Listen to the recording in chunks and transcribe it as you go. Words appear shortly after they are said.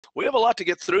We have a lot to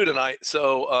get through tonight,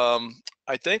 so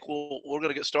I think we're going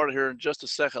to get started here in just a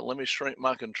second. Let me shrink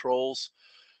my controls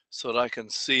so that I can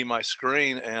see my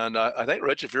screen. And I think,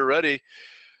 Rich, if you're ready,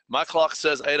 my clock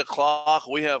says 8 o'clock.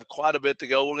 We have quite a bit to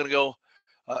go. We're going to go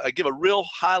give a real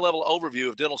high-level overview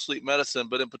of dental sleep medicine,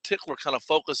 but in particular kind of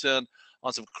focus in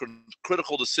on some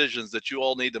critical decisions that you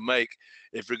all need to make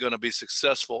if you're going to be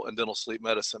successful in dental sleep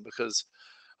medicine, because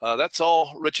that's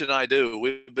all Rich and I do.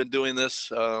 We've been doing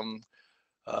this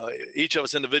each of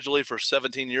us individually for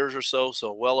 17 years or so,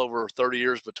 so well over 30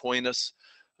 years between us.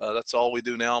 That's all we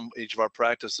do now. Each of our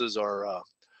practices are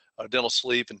dental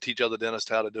sleep and teach other dentists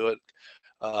how to do it.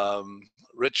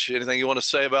 Rich, anything you want to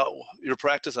say about your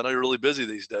practice? I know you're really busy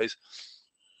these days.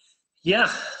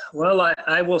 Yeah, well,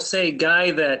 I will say,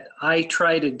 Guy, that I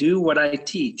try to do what I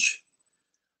teach.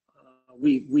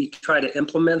 We try to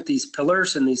implement these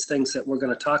pillars and these things that we're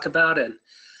going to talk about. And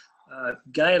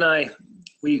Guy and I,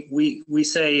 we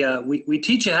say, we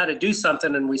teach you how to do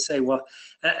something, and we say, well,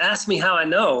 ask me how I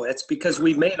know. It's because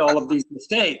we've made all of these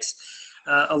mistakes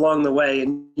along the way,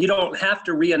 and you don't have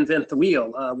to reinvent the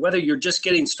wheel. Whether you're just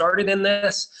getting started in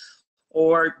this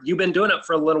or you've been doing it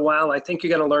for a little while, I think you're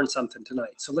going to learn something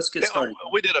tonight. So let's get started.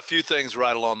 We did a few things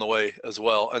right along the way as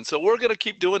well. And so we're going to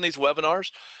keep doing these webinars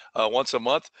once a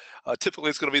month. Typically,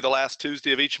 it's going to be the last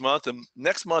Tuesday of each month. And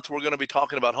next month, we're going to be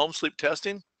talking about home sleep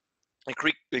testing,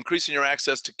 increasing your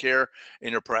access to care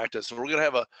in your practice. And we're going to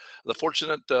have the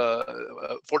fortunate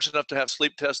enough to have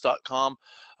sleeptest.com.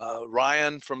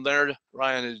 Ryan from there,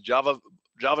 Ryan is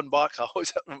Javanbach, I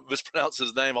always mispronounce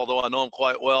his name, although I know him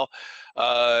quite well.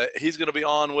 He's going to be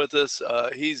on with us.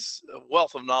 He's a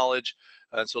wealth of knowledge,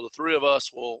 and so the three of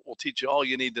us will teach you all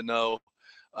you need to know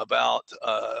about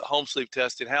home sleep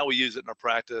testing, how we use it in our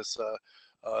practice,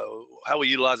 how we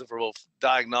utilize it for both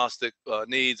diagnostic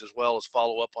needs as well as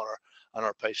follow up on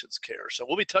our patients' care. So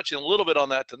we'll be touching a little bit on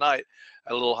that tonight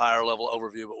at a little higher level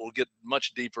overview, but we'll get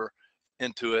much deeper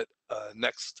into it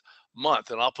next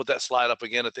month, and I'll put that slide up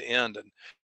again at the end.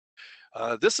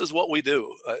 And this is what we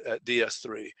do at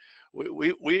DS3.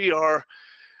 We are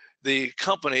the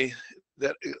company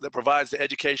that provides the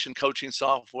education coaching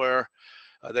software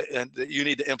that you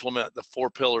need to implement the 4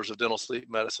 pillars of dental sleep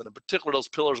medicine. In particular, those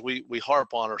pillars we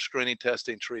harp on are screening,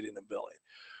 testing, treating, and billing.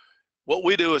 What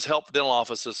we do is help dental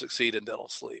offices succeed in dental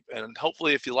sleep. And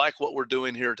hopefully, if you like what we're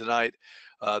doing here tonight,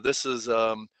 this is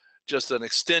just an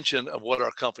extension of what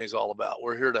our company is all about.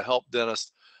 We're here to help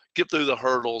dentists get through the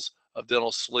hurdles of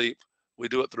dental sleep. We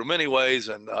do it through many ways,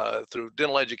 and through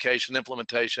dental education,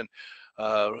 implementation.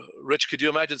 Rich, could you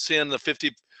imagine seeing the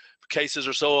 50 cases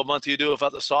or so a month you do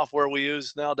without the software we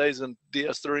use nowadays in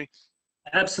DS3?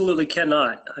 Absolutely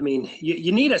cannot. I mean,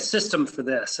 you need a system for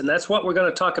this, and that's what we're going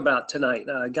to talk about tonight.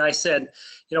 Guy said,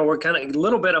 we're kind of a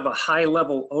little bit of a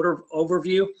high-level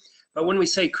overview, but when we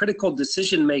say critical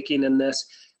decision-making in this,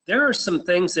 there are some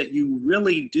things that you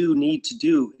really do need to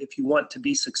do if you want to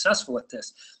be successful at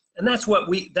this. And that's what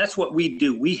we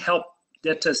do. We help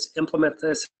dentists implement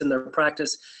this in their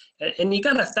practice. And you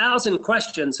got 1,000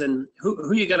 questions, and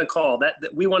who you going to call? That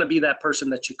we want to be that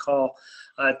person that you call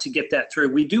to get that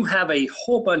through. We do have a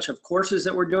whole bunch of courses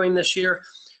that we're doing this year.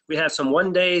 We have some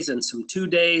 1 days and some 2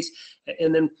 days,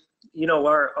 and then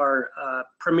our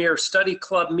premier study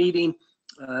club meeting.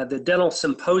 The dental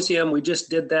symposium, we just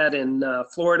did that in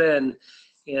Florida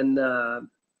in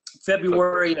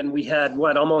February, and we had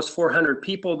almost 400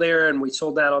 people there, and we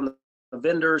sold out on the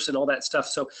vendors and all that stuff.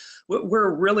 So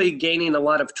we're really gaining a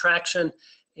lot of traction,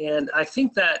 and I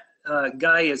think that,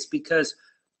 Guy, is because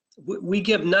we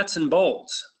give nuts and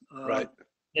bolts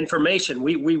information.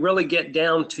 We really get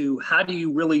down to how do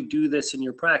you really do this in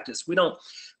your practice. We don't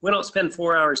spend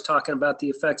 4 hours talking about the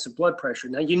effects of blood pressure.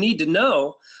 Now, you need to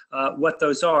know what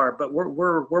those are, but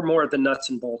we're more the nuts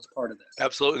and bolts part of this.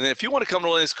 Absolutely. And if you want to come to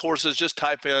one of these courses, just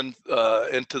type in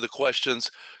into the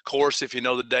questions course. If you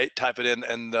know the date, type it in,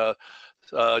 and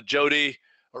Jody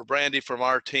or Brandy from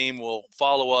our team will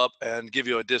follow up and give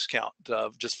you a discount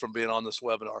just from being on this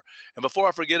webinar. And before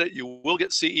I forget it, you will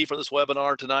get CE for this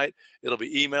webinar tonight. It'll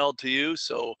be emailed to you,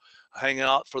 so hang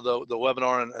out for the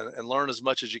webinar and learn as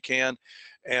much as you can.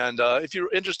 And if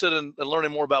you're interested in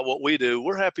learning more about what we do,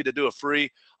 we're happy to do a free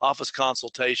office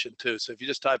consultation too. So if you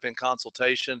just type in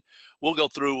consultation, we'll go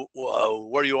through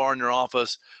where you are in your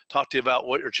office, talk to you about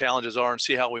what your challenges are, and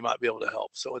see how we might be able to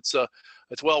help. So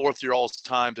it's well worth your all's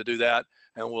time to do that,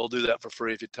 and we'll do that for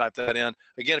free if you type that in.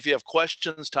 Again, if you have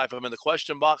questions, type them in the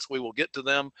question box. We will get to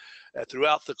them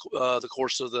throughout the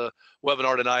course of the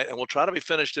webinar tonight, and we'll try to be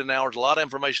finished in an hour. There's a lot of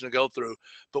information to go through,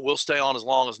 but we'll stay on as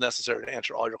long as necessary to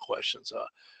answer all your questions.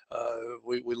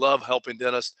 We love helping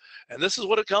dentists, and this is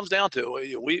what it comes down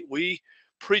to. We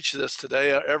preach this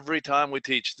today every time we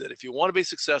teach, that if you want to be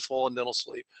successful in dental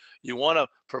sleep, you want to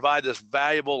provide this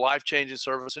valuable, life-changing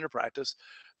service in your practice,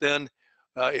 then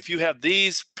if you have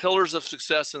these pillars of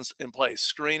success in place,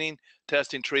 screening,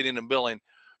 testing, treating, and billing,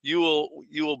 you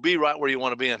will be right where you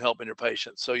want to be in helping your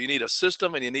patients. So you need a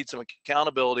system, and you need some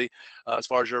accountability as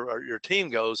far as your team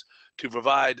goes, to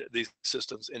provide these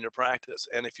systems in your practice.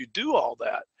 And if you do all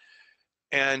that,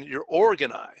 and you're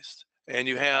organized, and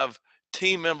you have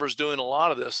team members doing a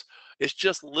lot of this, it's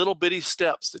just little bitty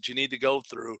steps that you need to go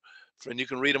through, and you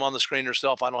can read them on the screen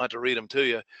yourself. I don't have to read them to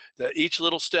you. That each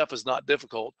little step is not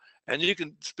difficult, and you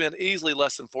can spend easily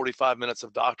less than 45 minutes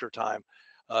of doctor time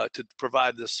to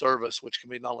provide this service, which can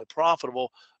be not only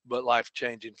profitable but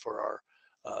life-changing for our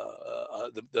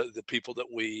the people that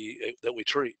we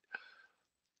treat.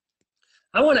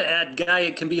 I want to add, Guy,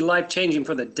 it can be life-changing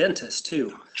for the dentist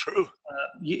too. True.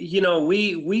 You know,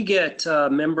 we get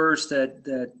members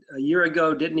that a year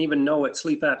ago didn't even know what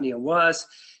sleep apnea was,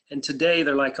 and today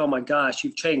they're like, "Oh my gosh,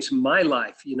 you've changed my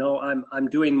life." You know, I'm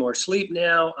doing more sleep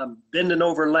now. I'm bending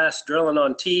over less, drilling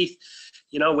on teeth.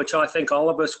 You know, which I think all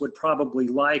of us would probably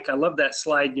like. I love that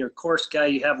slide in your course, Guy,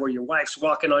 you have where your wife's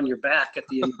walking on your back at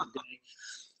the end of the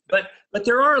day. But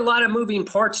there are a lot of moving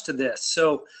parts to this.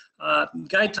 So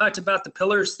Guy talked about the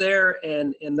pillars there,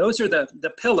 and those are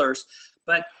the pillars.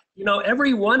 But, you know,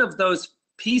 every one of those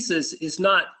pieces is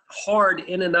not hard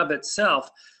in and of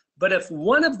itself. But if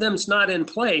one of them's not in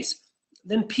place,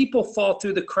 then people fall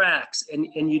through the cracks, and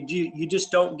you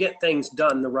just don't get things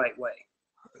done the right way.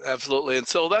 Absolutely. And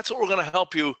so that's what we're going to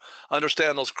help you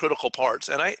understand, those critical parts.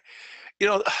 And you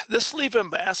know, this Sleep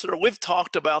Ambassador, we've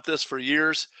talked about this for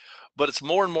years, but it's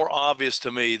more and more obvious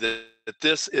to me that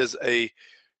this is a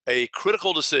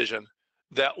critical decision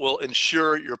that will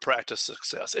ensure your practice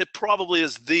success. It probably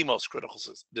is the most critical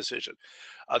decision.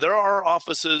 There are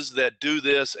offices that do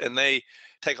this, and they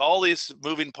take all these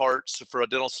moving parts for a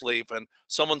dental sleep, and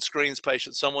someone screens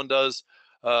patients, someone does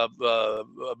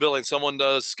billing, someone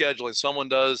does scheduling, someone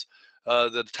does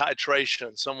the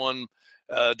titration, someone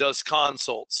does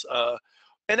consults,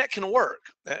 and that can work,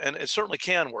 and it certainly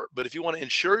can work. But if you want to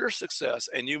ensure your success,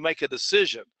 and you make a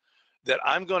decision that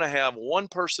I'm going to have one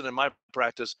person in my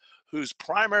practice whose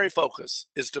primary focus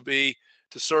is to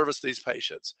service these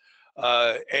patients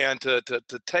and to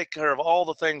take care of all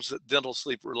the things that dental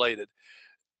sleep related,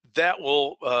 that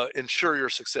will ensure your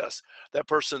success. That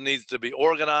person needs to be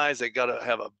organized. They got to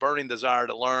have a burning desire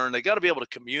to learn. They got to be able to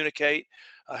communicate.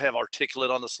 I have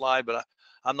articulate on the slide, but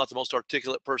I'm not the most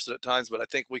articulate person at times, but I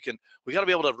think we got to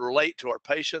be able to relate to our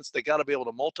patients. They got to be able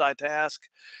to multitask,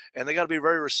 and they got to be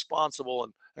very responsible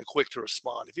and quick to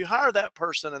respond. If you hire that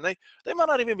person, and they might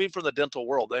not even be from the dental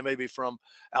world, they may be from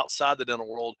outside the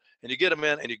dental world, and you get them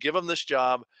in and you give them this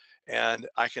job, and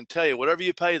I can tell you, whatever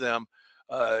you pay them,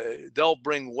 they'll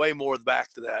bring way more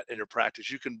back to that in your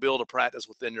practice. You can build a practice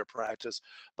within your practice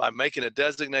by making a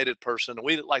designated person.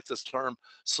 We like this term,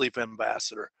 Sleep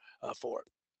Ambassador, for it.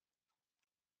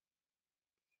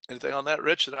 Anything on that,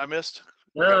 Rich, that I missed?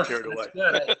 No, that's good.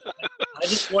 I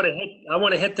just want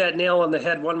to hit that nail on the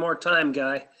head one more time,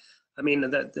 Guy. I mean,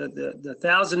 the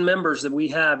 1,000 members that we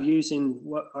have using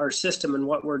our system and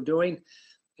what we're doing,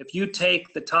 if you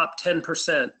take the top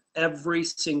 10%, every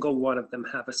single one of them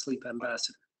have a Sleep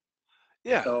Ambassador.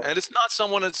 Yeah, so, and it's not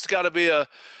someone that's got to be a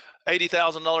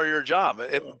 $80,000 a year job.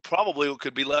 It probably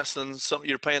could be less than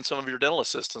you're paying some of your dental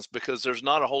assistants, because there's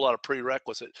not a whole lot of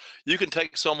prerequisite. You can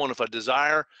take someone with a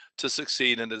desire to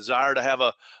succeed and a desire to have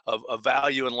a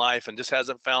value in life, and just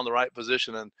hasn't found the right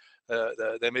position, and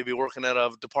they may be working at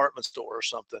a department store or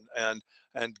something,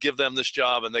 and give them this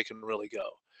job, and they can really go.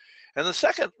 And the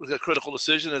second critical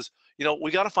decision is, you know,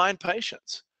 we got to find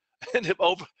patients. And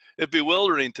it's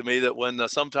bewildering to me that when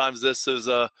sometimes this is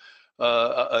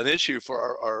an issue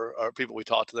for our people we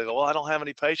talk to, they go, "Well, I don't have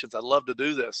any patients. I'd love to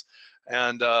do this."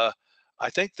 And I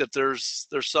think that there's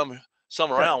some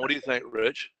around. What do you think,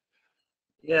 Rich?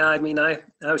 Yeah, I mean, I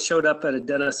showed up at a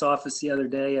dentist's office the other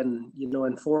day, and you know,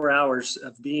 in 4 hours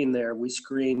of being there, we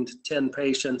screened 10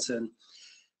 patients, and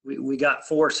we got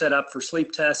 4 set up for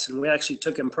sleep tests, and we actually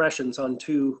took impressions on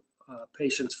 2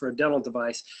 patients for a dental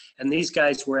device. And these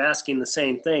guys were asking the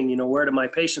same thing, you know, where do my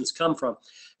patients come from?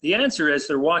 The answer is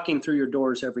they're walking through your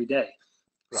doors every day.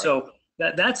 Right. So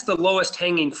that's the lowest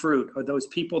hanging fruit, are those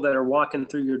people that are walking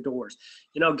through your doors.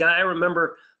 You know, Guy, I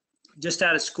remember just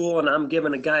out of school, and I'm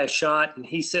giving a guy a shot, and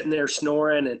he's sitting there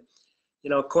snoring, and, you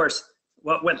know, of course,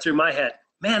 what went through my head,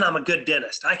 man, I'm a good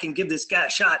dentist. I can give this guy a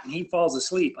shot, and he falls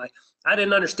asleep. I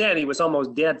didn't understand he was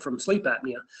almost dead from sleep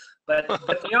apnea. But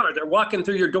they're walking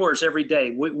through your doors every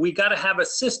day. We got to have a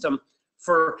system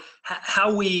for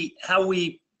how we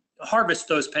harvest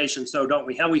those patients, though, don't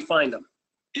we? How we find them?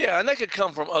 Yeah, and they could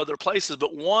come from other places,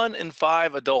 but 1 in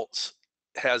 5 adults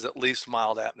has at least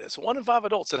mild apnea. So 1 in 5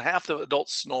 adults, and half the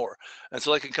adults snore. And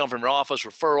so they can come from your office,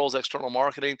 referrals, external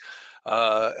marketing.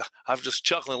 I'm just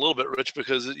chuckling a little bit, Rich,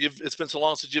 because it's been so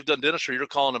long since you've done dentistry. You're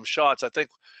calling them shots. I think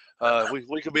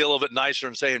we could be a little bit nicer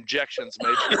and say injections,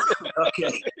 maybe.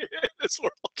 Okay. This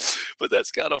world. But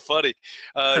that's kind of funny.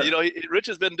 Rich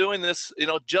has been doing this,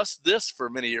 just this for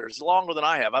many years, longer than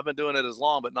I have. I've been doing it as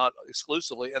long, but not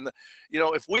exclusively. And,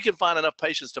 if we can find enough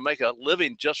patients to make a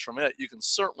living just from it, you can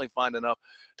certainly find enough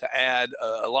to add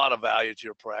a lot of value to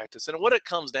your practice. And what it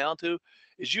comes down to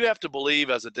is you have to believe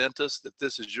as a dentist that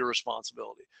this is your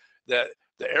responsibility, that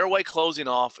the airway closing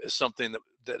off is something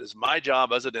that is my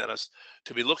job as a dentist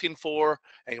to be looking for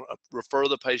and refer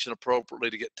the patient appropriately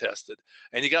to get tested.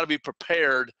 And you got to be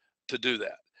prepared to do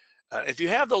that. If you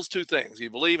have those two things, you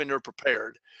believe and you're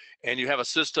prepared, and you have a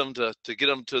system to get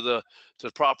them to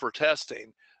proper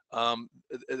testing,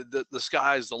 the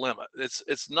sky's the limit.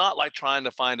 It's not like trying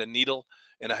to find a needle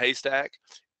in a haystack.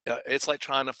 It's like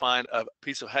trying to find a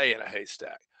piece of hay in a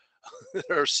haystack.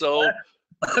 They're so.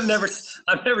 I've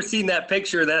never seen that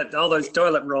picture, that all those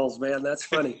toilet rolls, man. That's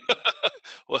funny.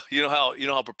 Well, you know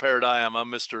how prepared I am. I'm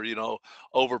Mr.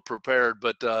 Over prepared,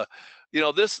 but the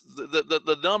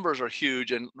numbers are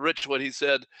huge. And Rich, what he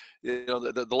said,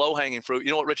 the low hanging fruit. You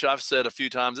know what, Rich, I've said a few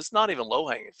times, it's not even low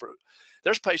hanging fruit.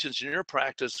 There's patients in your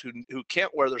practice who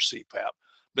can't wear their CPAP,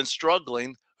 been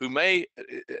struggling, who may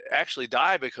actually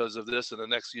die because of this in the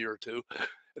next year or two,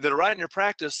 that are right in your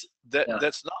practice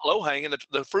that's not low hanging.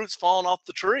 The fruit's falling off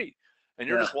the tree, and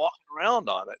you're just walking around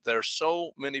on it. There's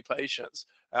so many patients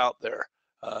out there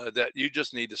that you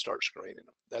just need to start screening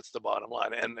them. That's the bottom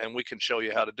line, and we can show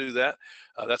you how to do that.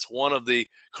 That's one of the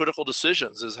critical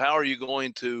decisions: is how are you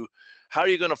going to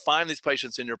find these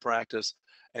patients in your practice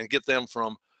and get them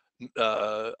from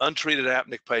untreated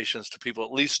apneic patients to people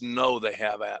at least know they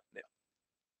have apnea.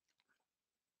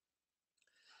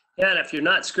 Yeah, and if you're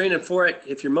not screening for it,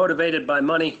 if you're motivated by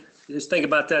money, just think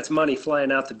about that's money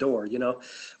flying out the door.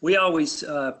 We always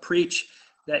preach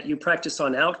that you practice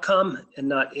on outcome and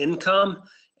not income.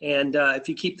 And if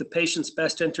you keep the patient's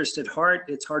best interest at heart,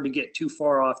 it's hard to get too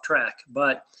far off track.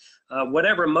 But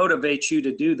whatever motivates you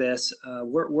to do this,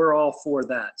 we're all for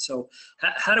that. So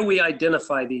how do we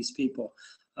identify these people?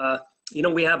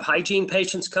 We have hygiene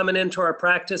patients coming into our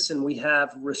practice, and we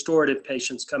have restorative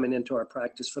patients coming into our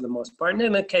practice for the most part, and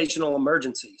an occasional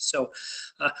emergency. So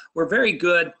we're very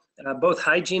good, both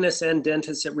hygienists and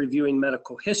dentists, at reviewing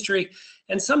medical history.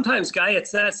 And sometimes, Guy,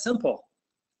 it's that simple.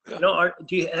 Do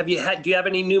you have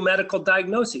any new medical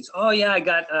diagnoses? Oh yeah, I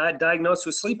got diagnosed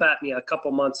with sleep apnea a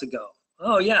couple months ago.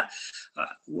 Oh yeah,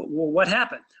 what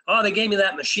happened? Oh, they gave me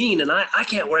that machine, and I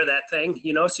can't wear that thing,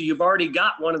 so you've already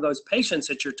got one of those patients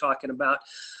that you're talking about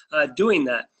doing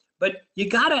that. But you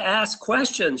got to ask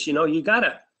questions,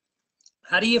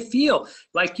 how do you feel?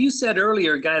 Like you said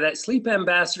earlier, Guy, that sleep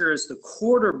ambassador is the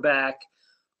quarterback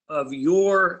of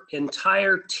your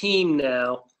entire team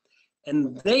now,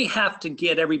 and they have to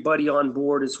get everybody on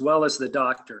board as well as the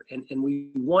doctor. And we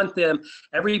want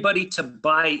everybody to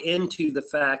buy into the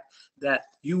fact that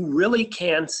you really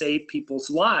can save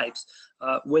people's lives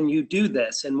when you do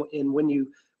this. And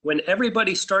when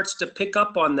everybody starts to pick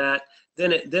up on that,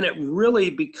 then it really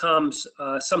becomes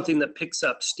something that picks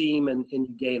up steam and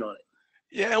you gain on it.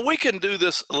 Yeah, and we can do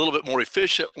this a little bit more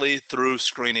efficiently through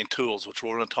screening tools, which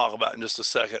we're going to talk about in just a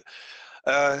second.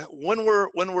 When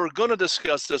we're going to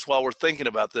discuss this while we're thinking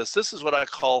about this is what I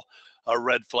call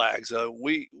red flags.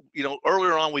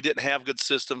 Earlier on we didn't have good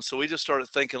systems, so we just started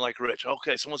thinking like Rich.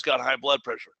 Okay, someone's got high blood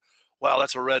pressure. Wow,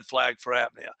 that's a red flag for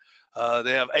apnea.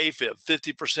 They have AFib,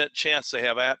 50% chance they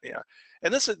have apnea.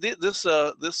 And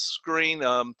this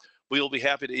screen, we'll be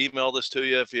happy to email this to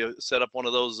you if you set up one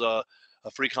of those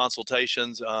free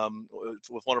consultations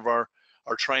with one of our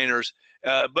trainers.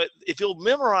 But if you'll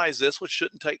memorize this, which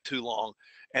shouldn't take too long,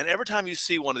 and every time you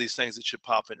see one of these things, it should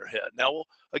pop in your head. Now,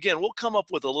 we'll come up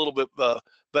with a little bit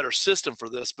better system for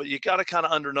this, but you got to kind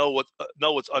of know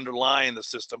what's underlying the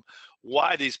system,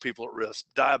 why these people at risk.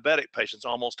 Diabetic patients,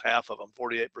 almost half of them,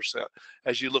 48%,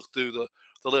 as you look through the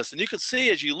list. And you can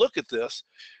see as you look at this,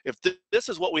 if this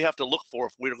is what we have to look for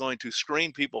if we're going to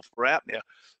screen people for apnea,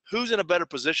 who's in a better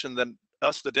position than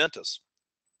us, the dentists,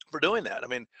 for doing that? I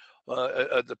mean,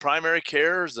 the primary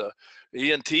cares, the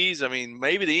ENTs,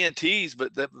 maybe the ENTs,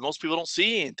 but most people don't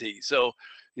see ENTs. So,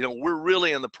 we're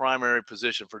really in the primary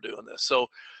position for doing this. So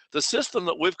the system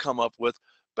that we've come up with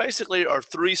basically are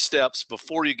 3 steps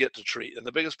before you get to treat. And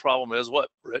the biggest problem is what,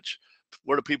 Rich?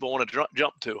 Where do people want to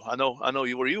jump to? I know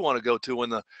where you want to go to when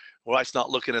the wife's not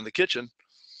looking in the kitchen.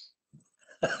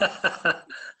 to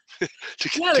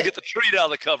get the treat out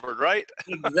of the cupboard, right?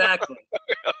 Exactly.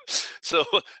 So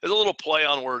there's a little play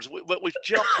on words, but we've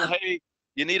jumped to, hey,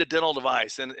 you need a dental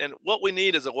device. And what we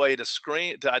need is a way to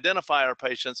identify our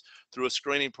patients through a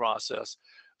screening process.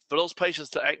 For those patients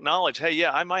to acknowledge, hey,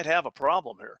 yeah, I might have a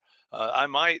problem here.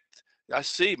 I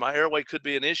see my airway could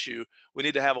be an issue. We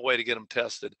need to have a way to get them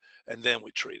tested, and then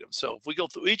we treat them. So if we go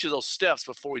through each of those steps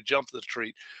before we jump to the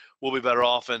treat, we'll be better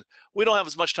off. And we don't have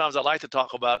as much time as I'd like to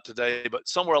talk about today, but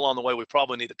somewhere along the way, we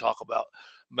probably need to talk about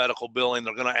medical billing.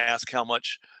 They're going to ask how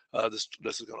much this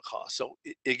is going to cost. So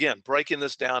again, breaking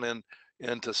this down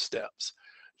into steps.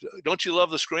 Don't you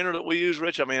love the screener that we use,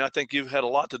 Rich? I mean, I think you've had a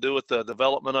lot to do with the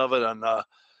development of it, and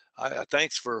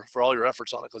thanks for all your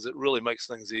efforts on it, because it really makes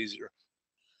things easier.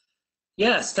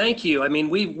 Yes, thank you. I mean,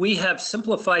 we have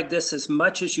simplified this as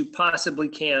much as you possibly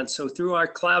can. So through our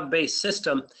cloud-based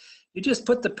system, you just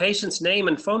put the patient's name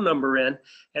and phone number in,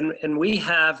 and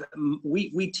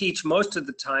we teach most of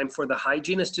the time for the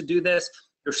hygienist to do this.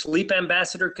 Your sleep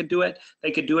ambassador could do it.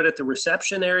 They could do it at the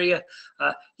reception area.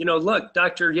 Look,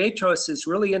 Dr. Yatros is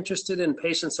really interested in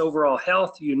patients' overall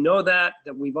health. You know that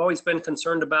we've always been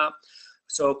concerned about.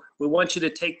 So we want you to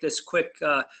take this quick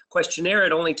questionnaire.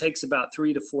 It only takes about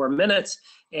 3 to 4 minutes.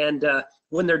 And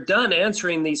when they're done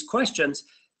answering these questions,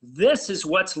 this is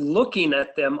what's looking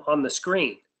at them on the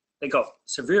screen. They go,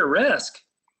 severe risk?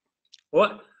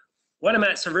 What am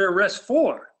I at severe risk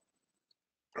for?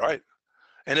 Right.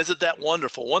 And isn't that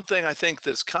wonderful? One thing I think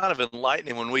that's kind of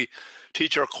enlightening when we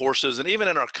teach our courses, and even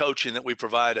in our coaching that we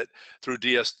provide it through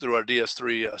our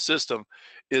DS3 system,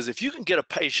 is if you can get a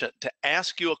patient to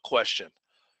ask you a question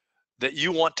that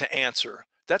you want to answer,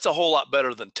 that's a whole lot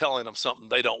better than telling them something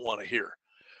they don't want to hear.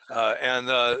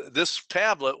 This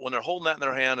tablet, when they're holding that in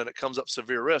their hand and it comes up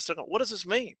severe risk, they're going, what does this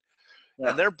mean? Yeah.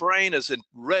 And their brain is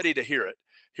ready to hear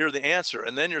the answer.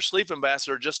 And then your sleep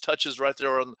ambassador just touches right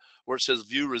there on where it says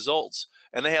view results,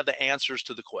 and they have the answers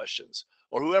to the questions,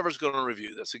 or whoever's going to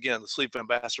review this. Again, the sleep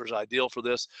ambassador is ideal for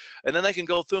this. And then they can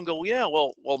go through and go, well, yeah,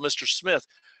 well, Mr. Smith,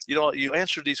 you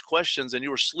answered these questions and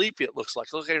you were sleepy, it looks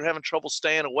like. Look, you're having trouble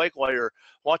staying awake while you're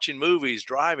watching movies,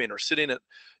 driving, or sitting at,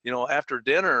 after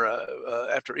dinner,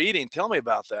 after eating. Tell me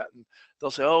about that. And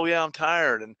they'll say, oh, yeah, I'm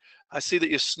tired. And I see that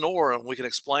you snore, and we can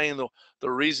explain the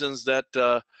reasons that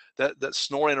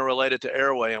snoring are related to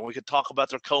airway, and we could talk about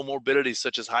their comorbidities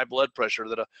such as high blood pressure,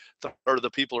 that a third of the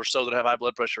people or so that have high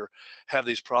blood pressure have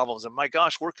these problems. And my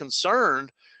gosh, we're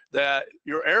concerned that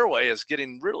your airway is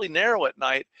getting really narrow at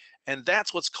night, and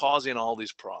that's what's causing all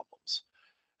these problems.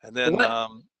 And then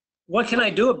what can I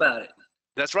do about it?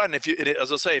 That's right. And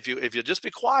as I say, if you just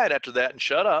be quiet after that and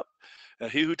shut up,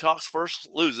 he who talks first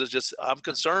loses. Just, I'm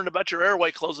concerned about your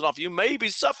airway closing off. You may be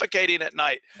suffocating at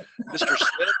night, Mr.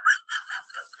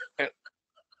 Smith.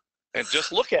 And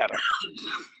just look at him.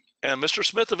 And Mr.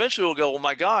 Smith eventually will go, well,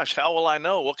 my gosh, how will I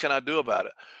know? What can I do about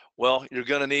it? Well, you're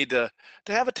going to need to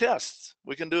have a test.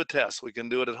 We can do a test. We can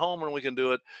do it at home, and we can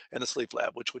do it in the sleep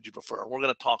lab. Which would you prefer? We're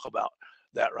going to talk about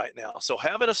that right now. So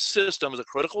having a system is a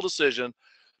critical decision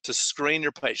to screen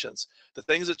your patients. The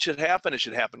things that should happen, it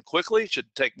should happen quickly. It should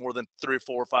take more than 3 or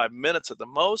 4 or 5 minutes at the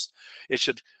most. It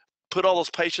should put all those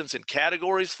patients in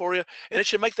categories for you, and it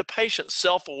should make the patient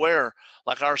self-aware,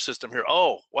 like our system here.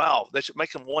 Oh, wow, they should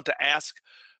make them want to ask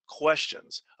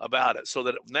questions about it, so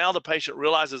that now the patient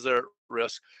realizes they're at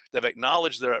risk, they've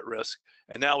acknowledged they're at risk,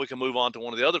 and now we can move on to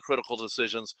one of the other critical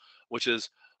decisions, which is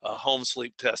home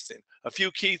sleep testing. A few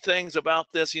key things about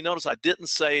this. You notice I didn't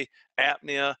say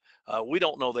apnea. We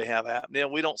don't know they have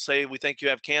apnea. We don't say we think you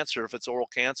have cancer if it's oral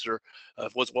cancer,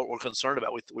 what's what we're concerned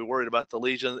about. We're worried about the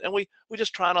lesion, and we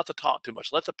just try not to talk too much.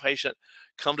 Let the patient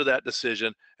come to that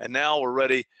decision, and now we're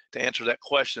ready to answer that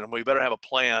question, and we better have a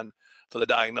plan for the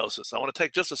diagnosis. I want to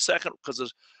take just a second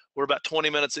because we're about 20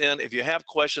 minutes in. If you have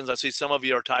questions, I see some of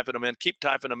you are typing them in. Keep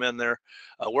typing them in there.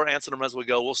 We're answering them as we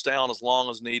go. We'll stay on as long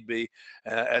as need be.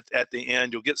 At the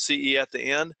end, you'll get CE at the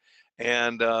end.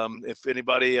 And if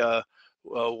anybody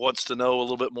wants to know a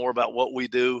little bit more about what we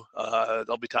do,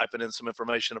 they'll be typing in some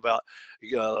information about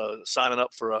signing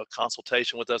up for a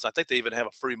consultation with us. I think they even have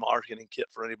a free marketing kit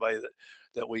for anybody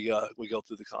that we go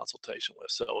through the consultation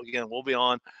with. So again, we'll be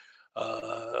on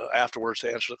afterwards to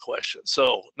answer the question.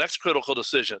 So next critical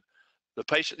decision, the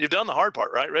patient. You've done the hard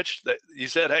part, right, Rich? That you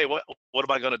said, hey, what am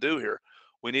I going to do here?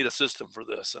 We need a system for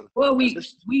this. And well,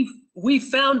 we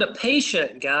found a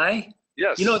patient, Guy.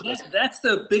 Yes. That's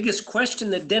the biggest question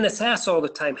that dentists ask all the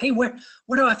time. Hey, where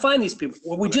do I find these people?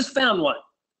 Well, we just found one.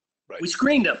 Right. We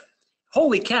screened them.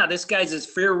 holy cow, this guy's his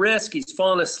fear risk. He's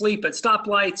falling asleep at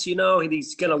stoplights.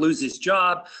 He's going to lose his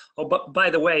job. Oh, but by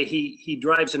the way, he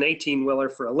drives an 18-wheeler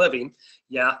for a living.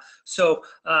 Yeah. So,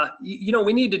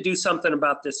 we need to do something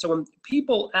about this. So when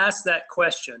people ask that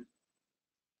question,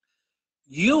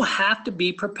 you have to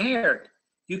be prepared.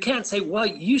 You can't say, well,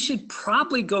 you should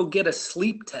probably go get a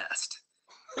sleep test.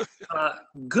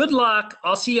 Good luck.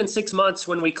 I'll see you in 6 months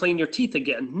when we clean your teeth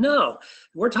again. No,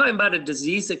 we're talking about a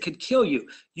disease that could kill you.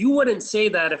 You wouldn't say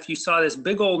that if you saw this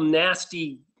big old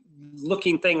nasty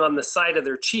looking thing on the side of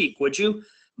their cheek, would you?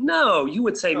 No, you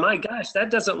would say, my gosh, that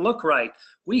doesn't look right.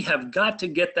 We have got to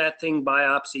get that thing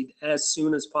biopsied as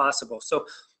soon as possible. So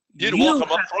you'd walk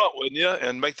them up front, wouldn't you,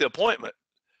 and make the appointment?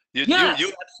 Yes,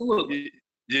 absolutely.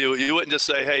 You wouldn't just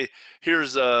say, hey,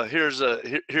 here's 5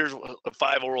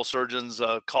 oral surgeons,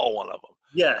 call one of them.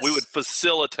 Yes. We would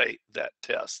facilitate that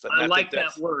test. And I like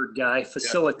that word, Guy,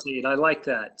 facilitate. Yeah. I like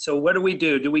that. So what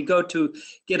do? Do we go to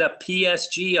get a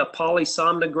PSG, a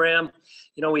polysomnogram?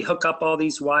 We hook up all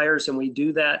these wires and we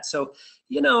do that. So,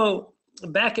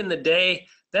 back in the day,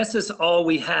 this is all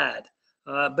we had.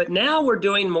 But now we're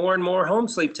doing more and more home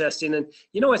sleep testing. And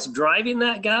what's driving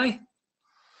that, Guy?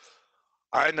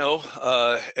 I know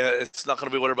it's not going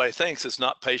to be what everybody thinks. It's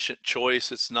not patient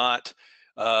choice. It's not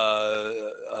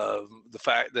the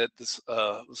fact that this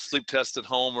sleep tests at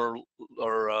home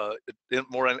are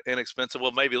more inexpensive.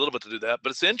 Well, maybe a little bit to do that,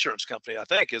 but it's the insurance company, I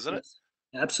think, isn't it?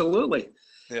 Absolutely.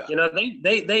 Yeah.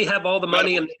 They have all the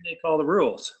money and they make all the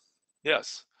rules.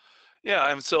 Yes. Yeah,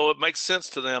 and so it makes sense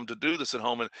to them to do this at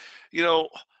home. And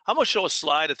I'm going to show a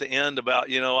slide at the end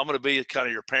about I'm going to be kind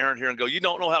of your parent here and go, you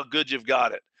don't know how good you've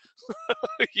got it.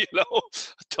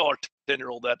 Tell our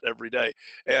 10-year-old that every day.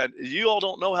 And you all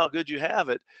don't know how good you have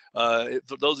it.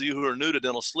 For those of you who are new to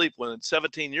dental sleep, when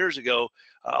 17 years ago,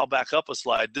 I'll back up a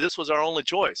slide, this was our only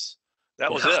choice.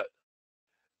 That was it.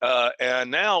 And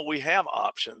now we have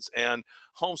options, and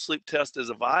home sleep test is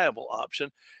a viable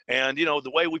option. And,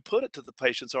 the way we put it to the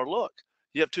patients are, look,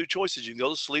 you have 2 choices. You can go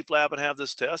to the sleep lab and have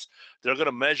this test. They're going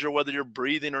to measure whether you're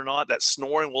breathing or not. That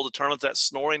snoring will determine if that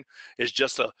snoring is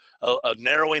just a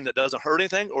narrowing that doesn't hurt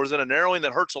anything, or is it a narrowing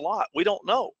that hurts a lot? We don't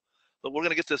know, but we're going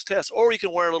to get this test. Or you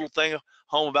can wear a little thing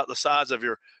home about the size of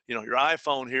your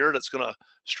iPhone here that's going to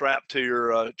strap to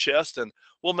your chest, and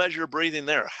we'll measure your breathing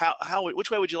there.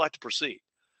 Which way would you like to proceed?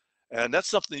 And that's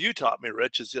something you taught me,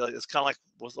 Rich. It's kind of like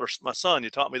with my son. You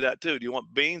taught me that too. Do you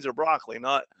want beans or broccoli?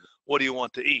 Not what do you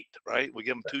want to eat, right? We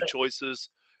give them 2 choices,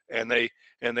 and they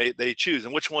choose.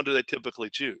 And which one do they typically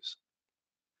choose?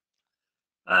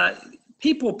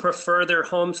 People prefer their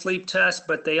home sleep test,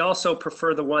 but they also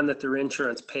prefer the one that their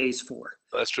insurance pays for.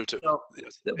 That's true too. So,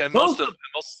 yes. And most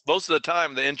of the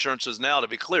time, the insurances now, to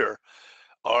be clear,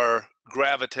 are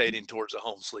gravitating towards a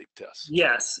home sleep test.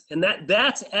 Yes, and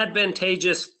that's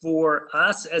advantageous for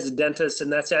us as dentists,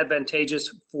 and that's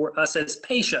advantageous for us as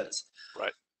patients.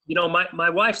 Right. My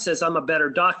wife says I'm a better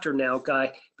doctor now,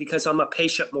 Guy, because I'm a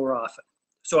patient more often.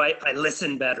 So I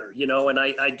listen better, and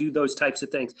I do those types of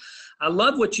things. I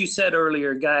love what you said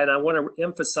earlier, Guy, and I want to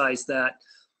emphasize that.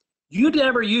 You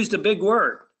never used a big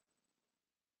word.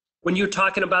 When you're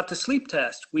talking about the sleep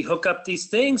test, we hook up these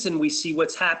things and we see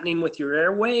what's happening with your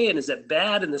airway and is it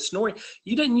bad and the snoring.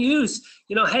 You didn't use,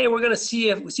 hey, we're going to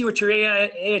see what your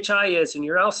AHI is and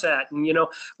your LSAT, and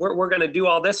we're going to do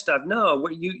all this stuff. No,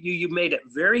 you made it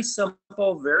very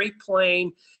simple, very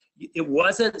plain. It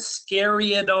wasn't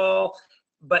scary at all,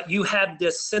 but you had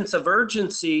this sense of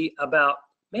urgency about,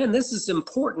 man, this is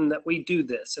important that we do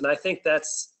this. And I think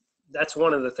that's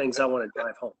one of the things I want to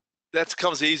drive home. That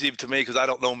comes easy to me because I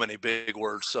don't know many big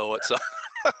words, so it's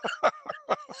I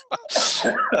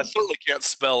certainly can't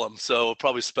spell them, so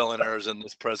probably spelling errors in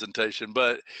this presentation.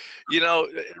 But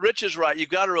Rich is right. You've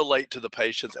got to relate to the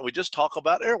patients, and we just talk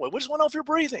about airway. We just want to know if you're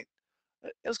breathing.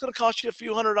 It's going to cost you a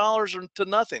few $100s or to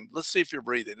nothing. Let's see if you're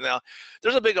breathing. Now,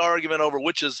 there's a big argument over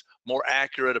which is more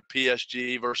accurate, a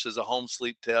PSG versus a home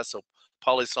sleep test, so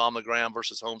polysomnogram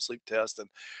versus home sleep test, and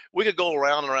we could go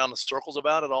around and around the circles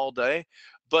about it all day.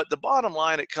 But the bottom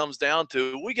line, it comes down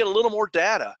to, we get a little more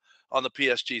data on the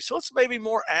PSG. So it's maybe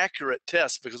more accurate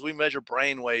test because we measure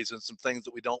brain waves and some things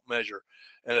that we don't measure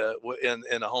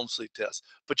in a home sleep test.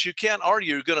 But you can't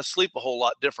argue you're going to sleep a whole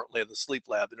lot differently in the sleep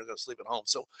lab than you're going to sleep at home.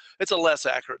 So it's a less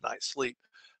accurate night's sleep.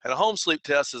 And a home sleep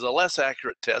test is a less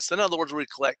accurate test. In other words, we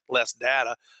collect less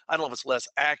data. I don't know if it's less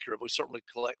accurate, but we certainly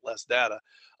collect less data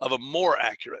of a more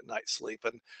accurate night's sleep.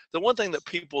 And the one thing that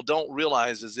people don't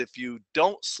realize is if you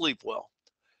don't sleep well,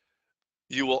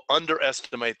 you will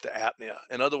underestimate the apnea.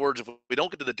 In other words, if we don't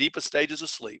get to the deepest stages of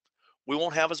sleep, we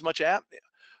won't have as much apnea.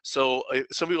 So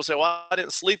some people say, well, I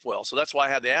didn't sleep well, so that's why I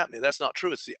had the apnea. That's not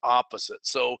true. It's the opposite.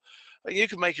 So you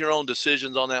can make your own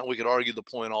decisions on that. We could argue the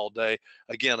point all day.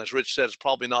 Again, as Rich said, it's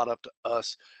probably not up to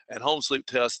us. And home sleep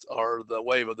tests are the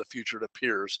wave of the future, it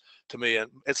appears to me. And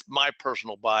it's my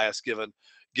personal bias given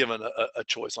a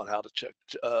choice on how to check.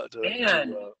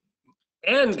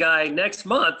 And Guy, next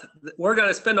month, we're going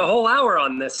to spend a whole hour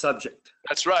on this subject.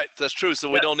 That's right. That's true.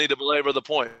 So we don't need to belabor the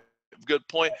point. Good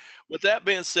point. With that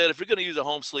being said, if you're going to use a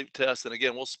home sleep test, and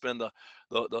again, we'll spend a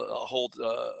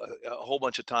whole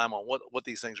bunch of time on what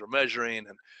these things are measuring,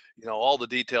 and all the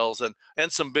details, and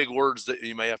some big words that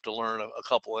you may have to learn, a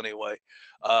couple anyway.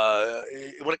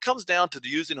 When it comes down to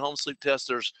using home sleep tests,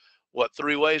 there's what,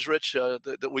 3 ways, Rich,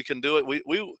 that we can do it.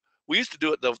 We used to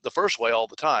do it the first way all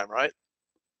the time, right?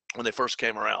 When they first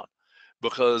came around,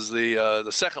 because the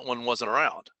second one wasn't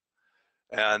around.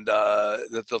 And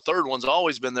the third one's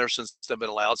always been there since they've been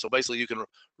allowed. So basically, you can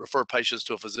refer patients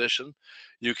to a physician.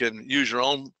 You can use your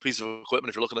own piece of equipment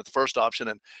if you're looking at the first option.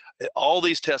 And all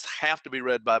these tests have to be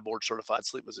read by a board-certified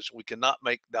sleep physician. We cannot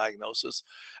make diagnosis.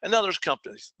 And now there's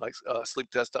companies like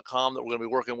sleeptest.com that we're going to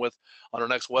be working with on our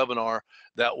next webinar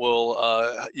that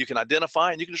will you can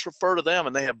identify, and you can just refer to them.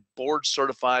 And they have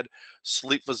board-certified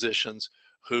sleep physicians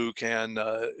who can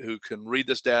read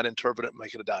this data, interpret it, and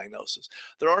make it a diagnosis.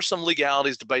 There are some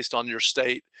legalities based on your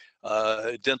state,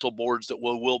 dental boards that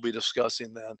we'll be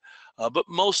discussing then. But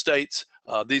most states,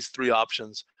 these 3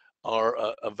 options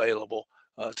are available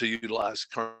to utilize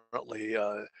currently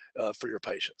for your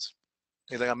patients.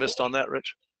 Anything I missed on that,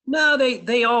 Rich? No,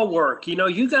 they all work.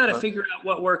 You got to figure out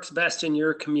what works best in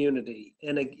your community.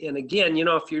 And again,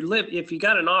 if you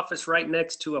got an office right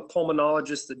next to a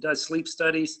pulmonologist that does sleep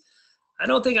studies, I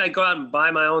don't think I'd go out and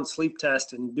buy my own sleep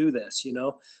test and do this,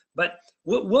 but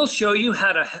we'll show you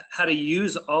how to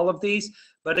use all of these.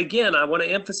 But again, I want to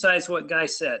emphasize what Guy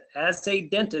said. As a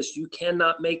dentist, you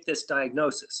cannot make this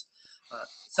diagnosis.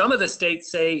 Some of the states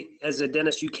say, as a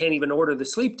dentist, you can't even order the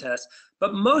sleep test,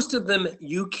 but most of them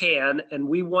you can, and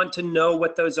we want to know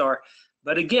what those are.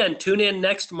 But again, tune in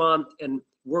next month, and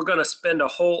we're going to spend a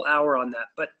whole hour on that.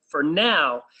 But for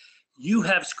now, you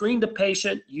have screened a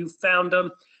patient, you found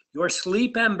them. Your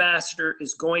sleep ambassador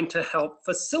is going to help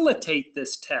facilitate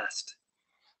this test.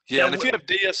 Yeah, and if you have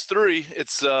DS3,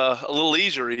 it's a little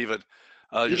easier even.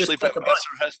 Your sleep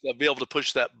ambassador has to be able to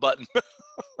push that button.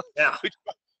 Yeah.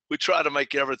 We try to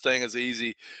make everything as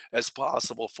easy as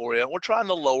possible for you. And we're trying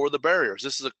to lower the barriers.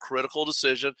 This is a critical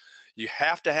decision. You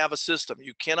have to have a system.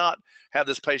 You cannot have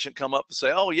this patient come up and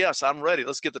say, oh, yes, I'm ready.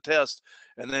 Let's get the test.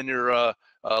 And then you're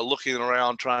looking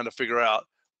around trying to figure out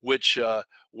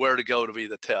where to go to be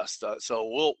the test.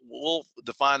 So we'll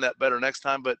define that better next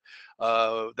time, but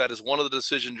that is one of the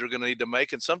decisions you're going to need to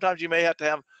make. And sometimes you may have to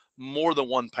have more than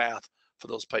one path for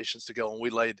those patients to go, and we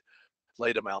laid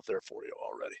them out there for you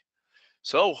already.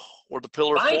 So we're the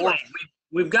pillar 4.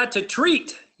 We've got to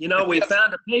treat. We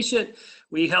found a patient,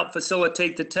 we helped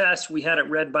facilitate the test, we had it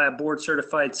read by a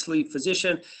board-certified sleep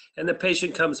physician, and the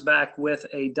patient comes back with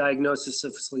a diagnosis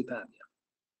of sleep apnea.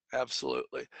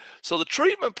 Absolutely. So the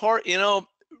treatment part,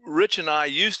 Rich and I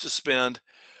used to spend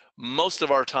most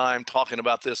of our time talking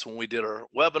about this when we did our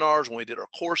webinars, when we did our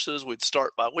courses. We'd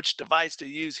start by which device to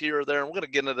use here or there, and we're going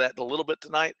to get into that a little bit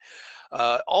tonight.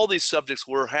 All these subjects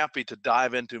we're happy to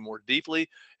dive into more deeply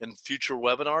in future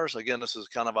webinars. Again, this is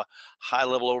kind of a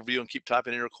high-level overview, and keep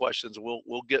typing in your questions.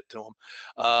 We'll get to them.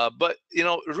 But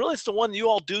really, it's the one you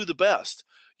all do the best.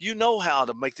 You know how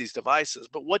to make these devices,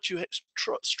 but what you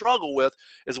struggle with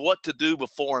is what to do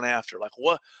before and after. Like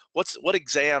what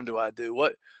exam do I do?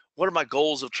 What are my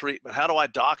goals of treatment? How do I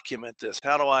document this?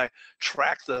 How do I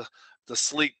track the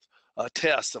sleep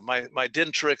test of my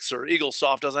Dentrix or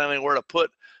Eaglesoft doesn't have anywhere to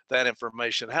put that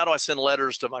information? How do I send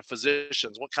letters to my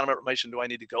physicians? What kind of information do I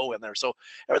need to go in there? So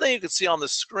everything you can see on the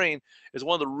screen is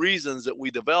one of the reasons that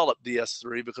we developed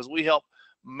DS3, because we help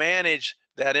manage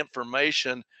that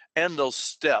information and those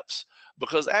steps,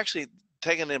 because actually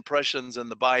taking the impressions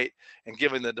and the bite and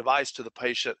giving the device to the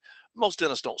patient, most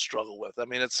dentists don't struggle with. I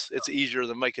mean, it's easier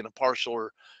than making a partial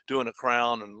or doing a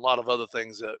crown and a lot of other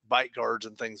things, bite guards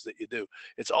and things that you do.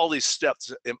 It's all these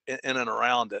steps in and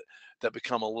around it that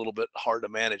become a little bit hard to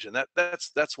manage, and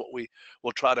that's what we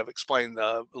will try to explain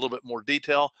a little bit more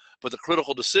detail. But the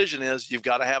critical decision is you've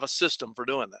got to have a system for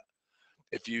doing that.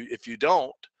 If you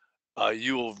don't,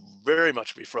 you will very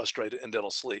much be frustrated in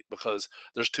dental sleep, because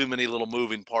there's too many little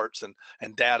moving parts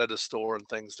and data to store and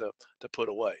things to put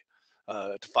away,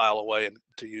 to file away and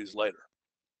to use later.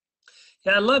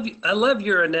 Yeah, I love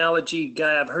your analogy,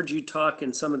 Guy. I've heard you talk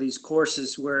in some of these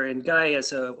courses and Guy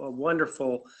has a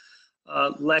wonderful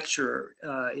lecturer.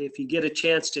 If you get a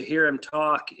chance to hear him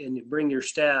talk and you bring your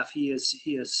staff, he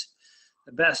is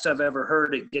the best I've ever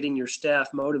heard at getting your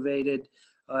staff motivated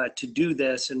to do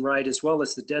this and right, as well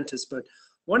as the dentist. But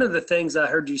one of the things I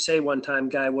heard you say one time,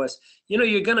 Guy, was,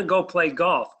 you're going to go play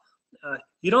golf.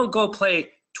 You don't go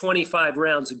play 25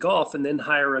 rounds of golf and then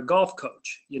hire a golf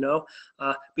coach,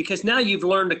 because now you've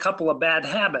learned a couple of bad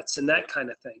habits and that kind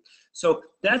of thing. So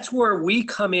that's where we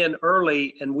come in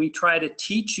early, and we try to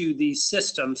teach you these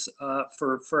systems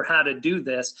for how to do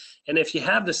this. And if you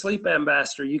have the Sleep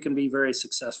Ambassador, you can be very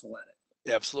successful at it.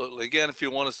 Yeah, absolutely. Again, if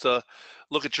you want us to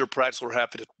look at your practice, we're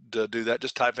happy to do that.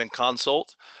 Just type in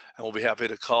consult, and we'll be happy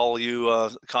to call you,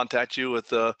 contact you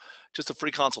with just a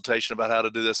free consultation about how to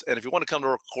do this. And if you want to come to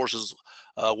our courses,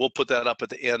 we'll put that up at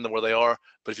the end where they are.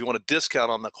 But if you want a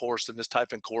discount on the course, then just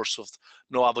type in course with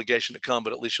no obligation to come,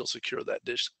 but at least you'll secure that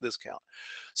discount.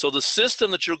 So the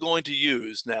system that you're going to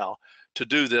use now to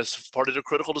do this, part of the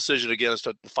critical decision, again, is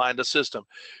to find a system.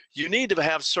 You need to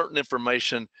have certain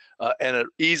information and an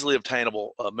easily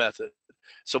obtainable method.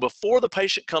 So before the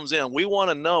patient comes in, we want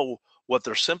to know what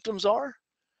their symptoms are,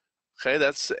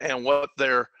 okay, and what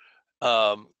their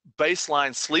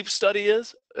baseline sleep study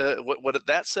is, what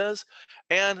that says,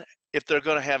 and if they're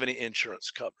going to have any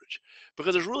insurance coverage.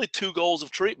 Because there's really two goals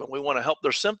of treatment. We want to help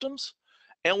their symptoms,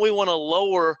 and we want to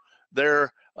lower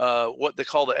their what they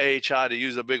call the AHI, to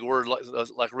use a big word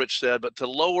like Rich said, but to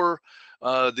lower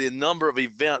the number of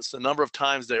events, the number of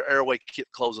times their airway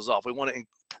closes off. We want to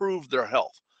improve their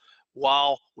health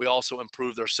while we also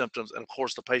improve their symptoms. And of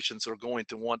course, the patients are going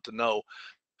to want to know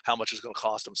how much it's going to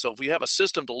cost them. So if we have a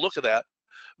system to look at that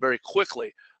very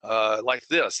quickly, like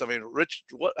this, I mean, Rich,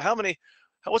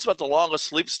 what's about the longest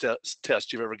sleep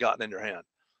test you've ever gotten in your hand?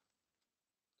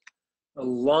 The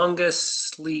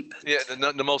longest sleep. Yeah,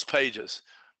 the most pages.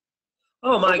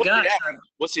 Oh my gosh.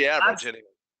 What's the average anyway?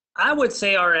 I would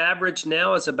say our average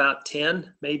now is about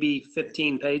 10, maybe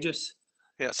 15 pages.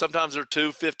 Yeah, sometimes they're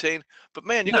 2, 15. But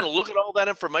man, you're going to look at all that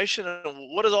information, and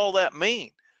what does all that mean?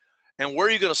 And where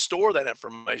are you going to store that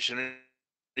information?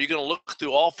 Are you going to look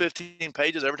through all 15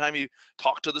 pages every time you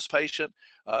talk to this patient?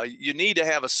 You need to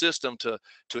have a system to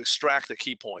extract the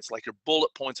key points, like your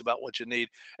bullet points about what you need.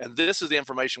 And this is the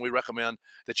information we recommend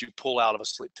that you pull out of a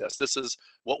sleep test. This is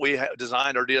what we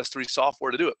designed our DS3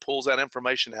 software to do. It pulls that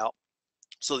information out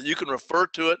so that you can refer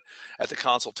to it at the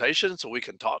consultation, so we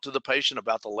can talk to the patient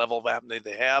about the level of apnea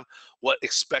they have, what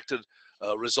expected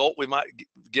result we might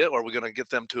get. Are we going to get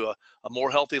them to a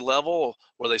more healthy level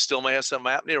where they still may have some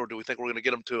apnea, or do we think we're going to get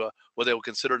them to what they would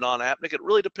consider non-apneic? It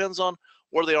really depends on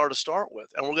where they are to start with.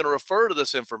 And we're going to refer to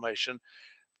this information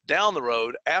down the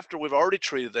road after we've already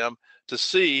treated them to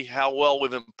see how well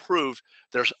we've improved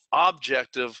their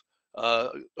objective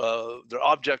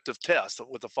test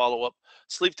with the follow-up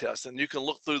sleep test. And you can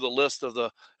look through the list of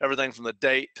everything from the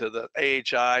date to the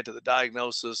AHI to the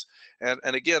diagnosis. And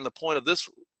again, the point of this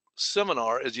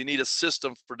seminar is you need a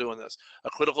system for doing this. A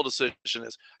critical decision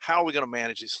is, how are we going to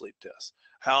manage these sleep tests?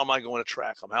 How am I going to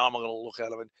track them? How am I going to look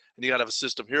at them? And you got to have a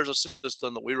system. Here's a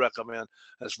system that we recommend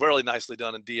that's very nicely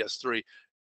done in DS3.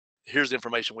 Here's the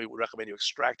information we would recommend you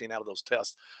extracting out of those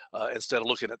tests instead of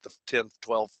looking at the 10,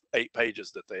 12, 8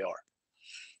 pages that they are.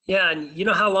 Yeah, and you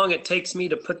know how long it takes me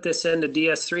to put this into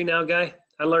DS3 now, Guy?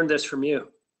 I learned this from you.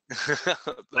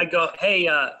 I go,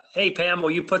 hey, Pam, will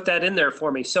you put that in there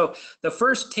for me? So the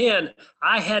first 10,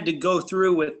 I had to go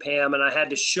through with Pam, and I had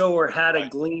to show her how to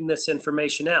glean this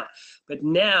information out. But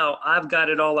now I've got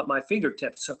it all at my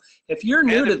fingertips. So if you're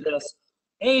new to this,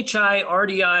 AHI,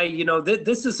 RDI,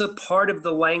 this is a part of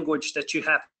the language that you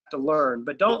have to learn.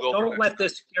 But don't let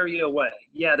this scare you away.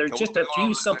 Yeah, there's just a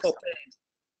few simple things.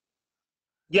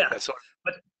 Yeah,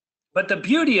 but the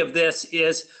beauty of this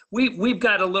is we've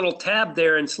got a little tab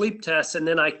there in sleep tests, and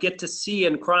then I get to see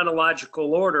in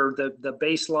chronological order the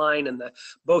baseline and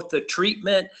both the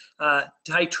treatment,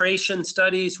 titration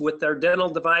studies with their dental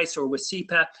device or with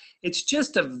CPAP. It's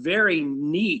just a very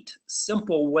neat,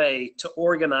 simple way to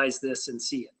organize this and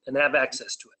see it and have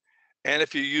access to it. And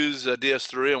if you use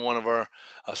DS3 and one of our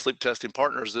sleep testing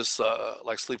partners, this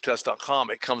like sleeptest.com,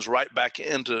 it comes right back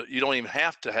into, you don't even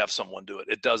have to have someone do it.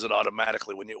 It does it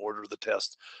automatically when you order the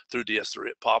test through DS3.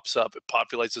 It pops up, it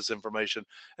populates this information,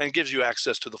 and gives you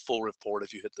access to the full report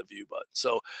if you hit the view button.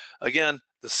 So again,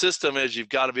 the system is you've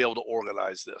got to be able to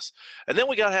organize this. And then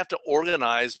we got to have to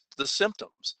organize the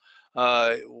symptoms.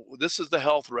 This is the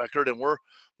health record, and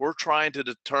we're trying to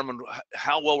determine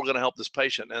how well we're going to help this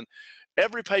patient. And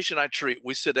every patient I treat,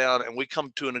 we sit down and we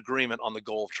come to an agreement on the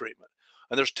goal of treatment.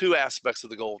 And there's two aspects of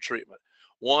the goal of treatment.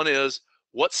 One is,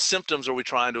 what symptoms are we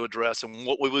trying to address and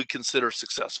what we would consider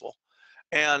successful?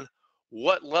 And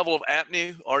what level of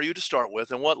apnea are you to start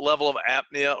with, and what level of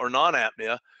apnea or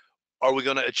non-apnea are we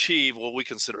going to achieve what we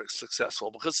consider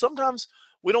successful? Because sometimes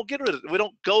we don't get rid of it. We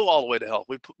don't go all the way to health.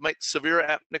 We make severe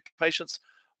apneic patients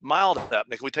mild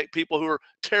apneic. We take people who are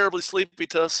terribly sleepy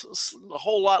to a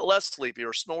whole lot less sleepy,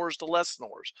 or snores to less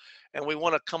snores. And we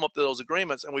want to come up to those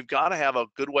agreements, and we've got to have a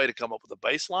good way to come up with a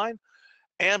baseline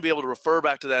and be able to refer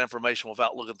back to that information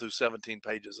without looking through 17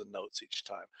 pages of notes each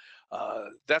time.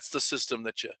 That's the system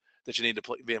that you need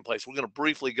to be in place. We're going to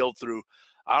briefly go through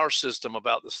our system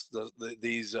about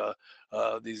these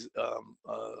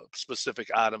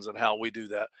specific items and how we do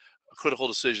that. A critical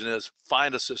decision is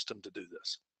find a system to do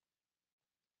this.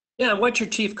 Yeah, what's your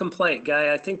chief complaint,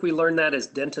 Guy? I think we learn that as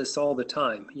dentists all the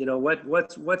time. You know,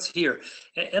 what's here?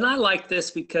 And I like this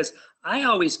because I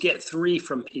always get 3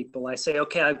 from people. I say,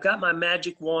 okay, I've got my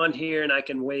magic wand here and I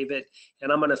can wave it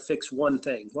and I'm going to fix one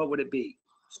thing. What would it be?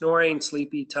 Snoring,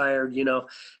 sleepy, tired, you know,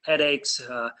 headaches.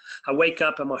 I wake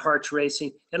up and my heart's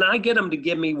racing, and I get them to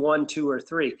give me 1, 2, or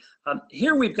 3.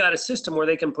 Here we've got a system where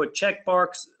they can put check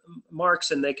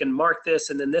marks and they can mark this,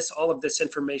 and then all of this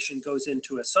information goes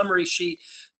into a summary sheet.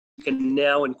 You can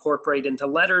now incorporate into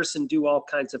letters and do all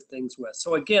kinds of things with.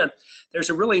 So again, there's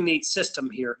a really neat system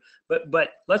here, but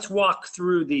let's walk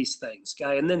through these things,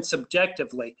 Guy, and then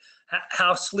subjectively,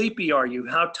 how sleepy are you?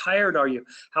 How tired are you?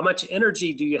 How much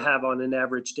energy do you have on an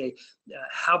average day?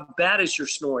 How bad is your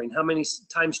snoring? How many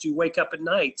times do you wake up at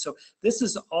night? So this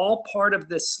is all part of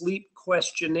this sleep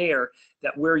questionnaire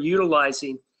that we're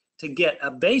utilizing to get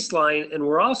a baseline, and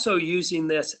we're also using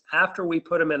this after we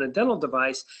put them in a dental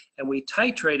device and we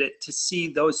titrate it to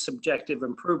see those subjective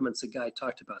improvements. The Guy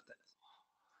talked about that.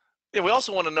 Yeah, we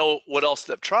also want to know what else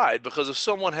they've tried, because if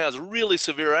someone has really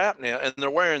severe apnea and they're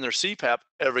wearing their CPAP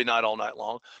every night, all night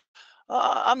long,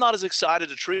 I'm not as excited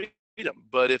to treat them.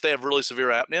 But if they have really severe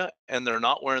apnea and they're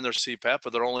not wearing their CPAP, or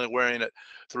they're only wearing it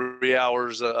 3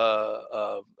 hours,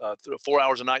 4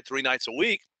 hours a night, 3 nights a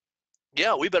week,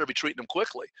 yeah, we better be treating them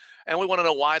quickly. And we want to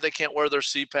know why they can't wear their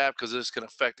CPAP, because this can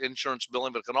affect insurance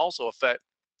billing, but it can also affect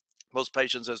most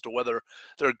patients as to whether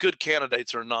they're good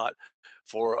candidates or not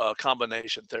for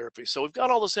combination therapy. So we've got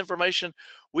all this information.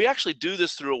 We actually do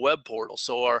this through a web portal.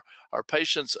 So our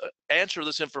patients answer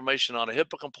this information on a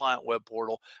HIPAA compliant web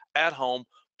portal at home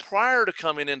prior to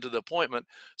coming into the appointment,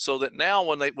 so that now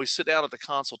when we sit down at the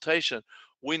consultation,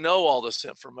 we know all this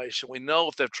information. We know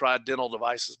if they've tried dental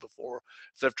devices before,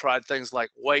 if they've tried things like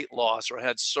weight loss or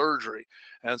had surgery.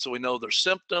 And so we know their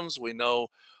symptoms, we know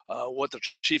what their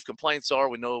chief complaints are,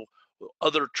 we know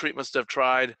other treatments they've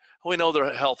tried, we know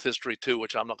their health history too,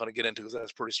 which I'm not going to get into because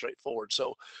that's pretty straightforward.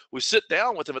 So we sit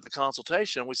down with them at the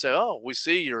consultation and we say, oh, we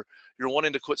see you're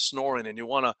wanting to quit snoring, and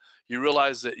you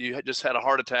realize that you just had a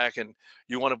heart attack and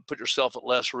you want to put yourself at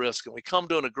less risk. And we come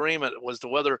to an agreement as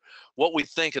to what we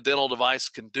think a dental device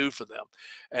can do for them.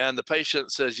 And the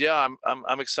patient says, yeah,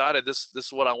 I'm excited. This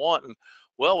is what I want. And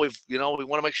well, we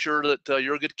want to make sure that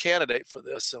you're a good candidate for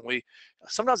this. And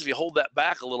sometimes if you hold that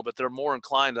back a little bit, they're more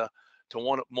inclined to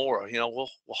want it more. Well,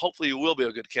 hopefully you will be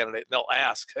a good candidate. And they'll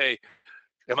ask, hey,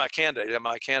 am I a candidate? Am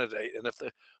I a candidate?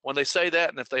 And when they say that,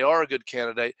 and if they are a good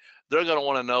candidate, they're going to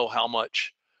want to know how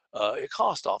much it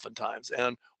costs oftentimes.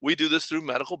 And we do this through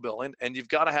medical billing, and you've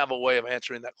got to have a way of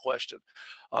answering that question.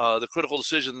 The critical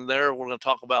decision there, we're going to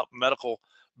talk about medical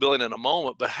billing in a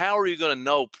moment, but how are you going to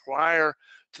know prior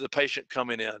to the patient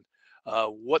coming in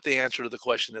what the answer to the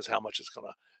question is, how much it's going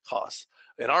to cost?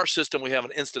 In our system, we have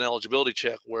an instant eligibility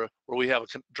check where we have a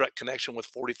direct connection with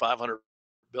 4,500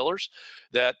 billers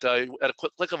that at a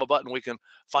quick click of a button, we can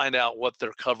find out what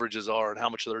their coverages are and how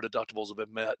much of their deductibles have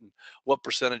been met and what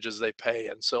percentages they pay.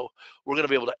 And so we're going to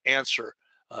be able to answer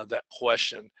that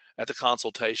question at the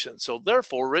consultation. So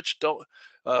therefore, Rich,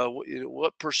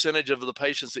 what percentage of the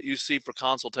patients that you see for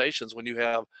consultations, when you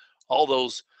have all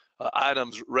those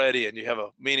items ready and you have a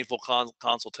meaningful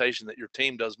consultation that your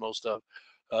team does most of,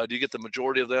 do you get the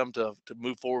majority of them to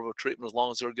move forward with treatment as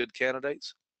long as they're good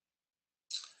candidates?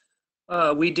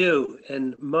 We do,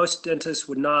 and most dentists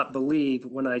would not believe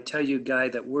when I tell you, Guy,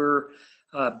 that we're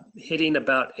hitting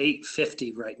about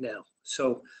 850 right now.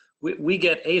 So we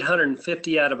get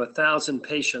 850 out of 1,000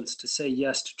 patients to say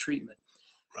yes to treatment.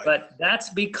 Right. But that's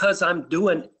because I'm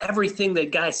doing everything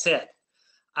that Guy said.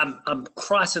 I'm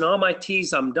crossing all my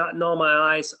T's, I'm dotting all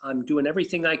my I's, I'm doing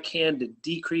everything I can to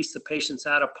decrease the patient's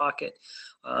out of pocket.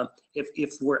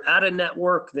 If we're out of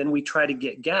network, then we try to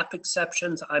get gap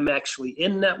exceptions. I'm actually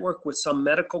in network with some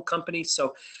medical companies.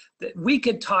 So we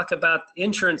could talk about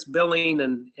insurance billing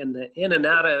and the in and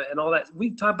out of and all that.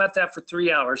 We talk about that for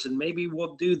 3 hours, and maybe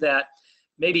we'll do that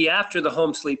maybe after the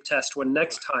home sleep test one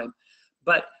next time.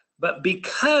 But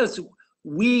because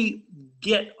we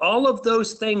get all of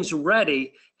those things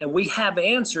ready and we have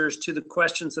answers to the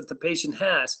questions that the patient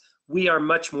has, we are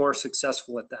much more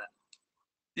successful at that.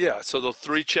 Yeah, so the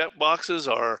 3 check boxes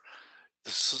are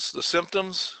the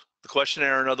symptoms, the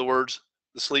questionnaire, in other words,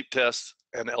 the sleep test,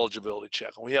 and the eligibility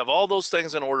check. And we have all those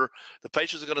things in order. The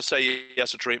patients are going to say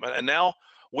yes to treatment. And now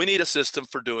we need a system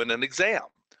for doing an exam.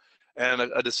 And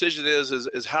a decision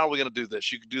is how are we going to do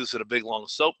this? You can do this in a big long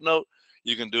SOAP note.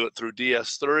 You can do it through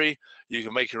DS3. You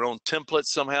can make your own template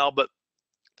somehow. But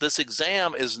this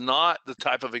exam is not the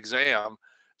type of exam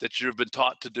that you've been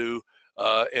taught to do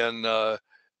in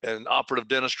operative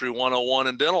dentistry 101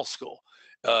 in dental school.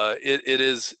 We're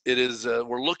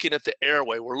looking at the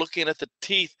airway. We're looking at the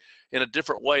teeth in a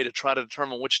different way to try to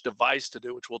determine which device to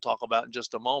do, which we'll talk about in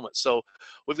just a moment. So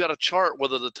we've got a chart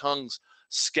whether the tongue's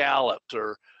scalloped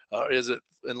or is it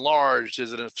enlarged?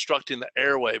 Is it obstructing the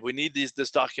airway? We need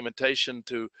this documentation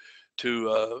to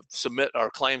submit our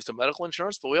claims to medical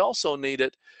insurance, but we also need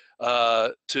it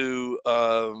to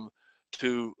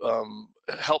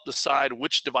help decide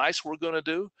which device we're going to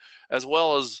do, as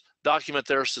well as document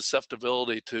their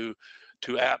susceptibility to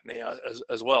apnea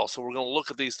as well. So we're going to look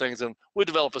at these things, and we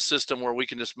develop a system where we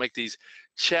can just make these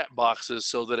chat boxes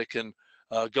so that it can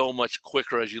go much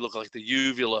quicker as you look like the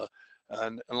uvula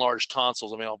and enlarged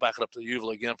tonsils. I mean, I'll back it up to the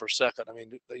uvula again for a second. I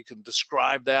mean, you can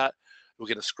describe that. We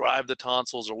can describe the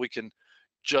tonsils, or we can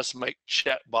just make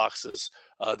check boxes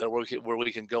where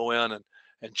we can go in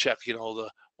and check,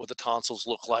 what the tonsils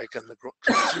look like and the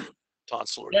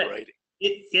tonsillar grading.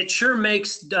 It sure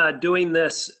makes doing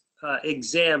this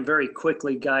exam very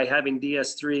quickly, Guy, having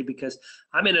DS3, because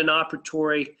I'm in an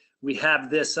operatory. We have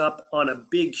this up on a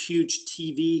big, huge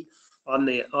TV on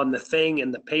the thing,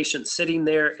 and the patient sitting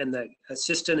there, and the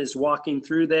assistant is walking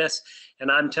through this,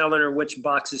 and I'm telling her which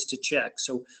boxes to check.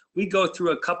 So we go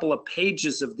through a couple of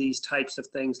pages of these types of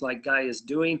things like Guy is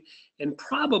doing, and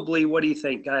probably, what do you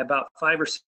think, Guy, about 5 or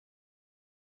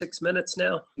 6 minutes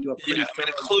now? Yeah, I mean,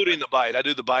 including the bite. I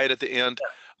do the bite at the end,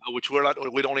 which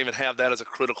we don't even have that as a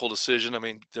critical decision. I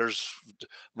mean, there's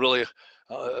really,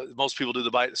 most people do the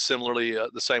bite similarly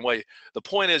the same way. The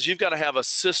point is, you've got to have a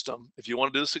system. If you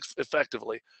want to do this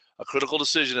effectively, a critical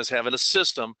decision is having a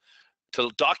system to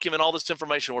document all this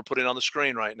information we're putting on the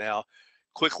screen right now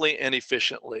quickly and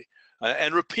efficiently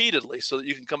and repeatedly, so that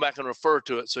you can come back and refer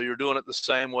to it. So you're doing it the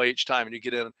same way each time, and you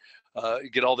get in, you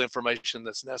get all the information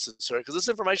that's necessary, because this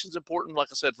information is important, like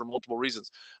I said, for multiple reasons.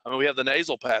 I mean, we have the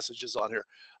nasal passages on here.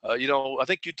 I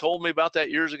think you told me about that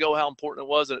years ago, how important it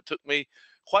was, and it took me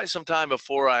quite some time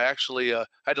before I actually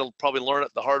had to probably learn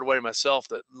it the hard way myself,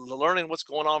 that learning what's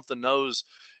going on with the nose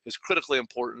is critically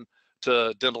important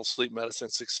to dental sleep medicine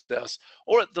success,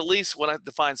 or at the least, when I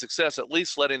define success, at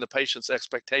least letting the patient's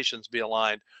expectations be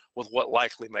aligned with what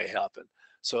likely may happen.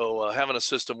 So having a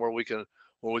system where we can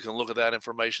look at that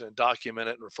information and document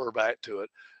it and refer back to it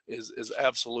is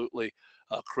absolutely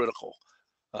critical,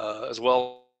 as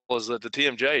well as the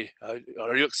TMJ.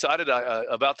 Are you excited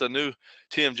about the new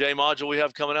TMJ module we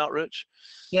have coming out, Rich?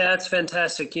 Yeah, it's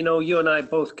fantastic. You and I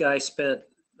both, guys, spent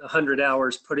 100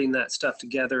 hours putting that stuff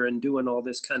together and doing all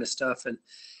this kind of stuff. And,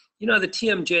 the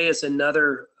TMJ is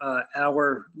another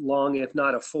hour long, if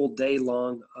not a full day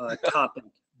long topic.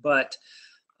 But,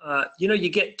 you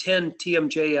get 10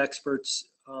 TMJ experts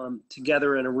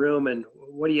together in a room, and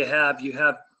what do you have? You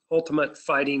have Ultimate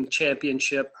Fighting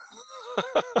Championship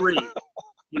 3,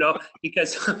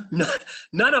 because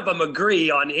none of them agree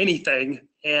on anything.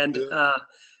 And,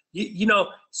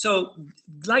 so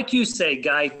like you say,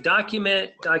 Guy,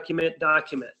 document.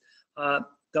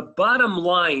 The bottom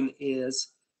line is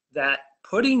that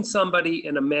putting somebody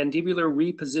in a mandibular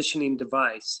repositioning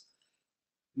device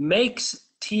makes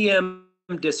TM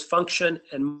dysfunction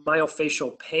and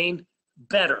myofascial pain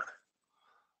better.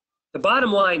 The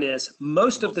bottom line is,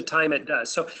 most of the time it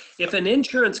does. So if an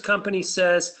insurance company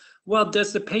says, well,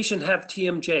 does the patient have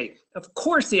TMJ? Of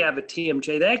course they have a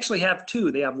TMJ. They actually have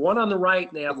 2. They have one on the right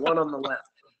and they have one on the left.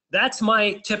 That's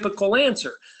my typical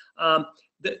answer.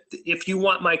 If you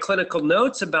want my clinical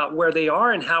notes about where they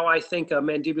are and how I think a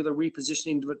mandibular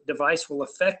repositioning device will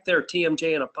affect their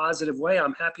TMJ in a positive way,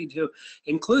 I'm happy to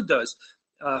include those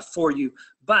for you.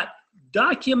 But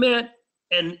document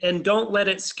and don't let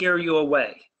it scare you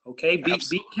away. Okay,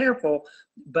 be careful,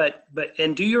 but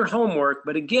do your homework.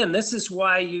 But again, this is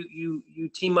why you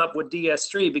team up with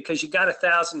DS3, because you got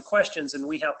 1,000 questions and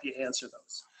we help you answer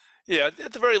those. Yeah,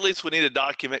 at the very least, we need to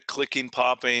document clicking,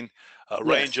 popping,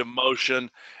 range of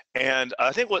motion, and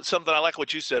I think something I like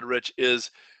what you said, Rich, is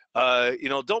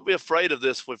don't be afraid of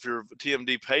this with your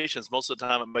TMD patients. Most of the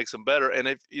time, it makes them better. And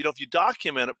if you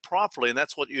document it properly, and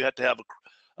that's what you have to have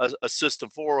a system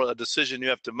for a decision you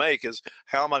have to make is,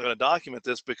 how am I going to document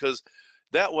this? Because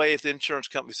that way, if the insurance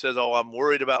company says, oh, I'm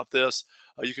worried about this,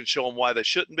 you can show them why they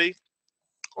shouldn't be.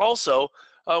 Also,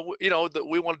 that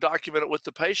we want to document it with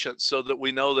the patient so that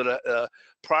we know that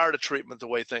prior to treatment the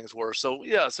way things were. So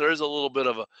yes, there is a little bit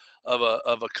of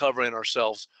a covering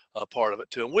ourselves part of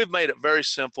it too, and we've made it very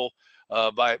simple.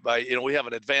 By we have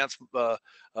an advanced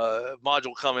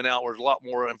module coming out where there's a lot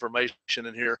more information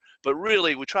in here, but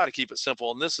really we try to keep it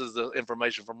simple. And this is the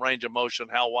information from range of motion,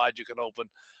 how wide you can open,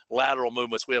 lateral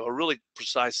movements. We have a really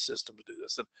precise system to do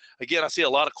this. And again, I see a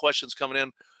lot of questions coming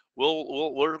in.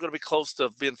 We're going to be close to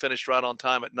being finished right on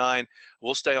time at 9.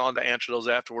 We'll stay on to answer those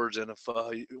afterwards, and if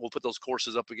we'll put those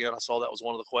courses up again. I saw that was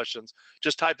one of the questions.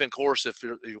 Just type in course if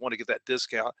you want to get that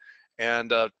discount,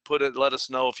 and let us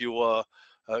know if you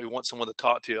want someone to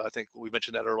talk to you. I think we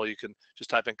mentioned that earlier. You can just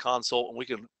type in consult, and we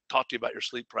can talk to you about your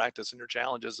sleep practice and your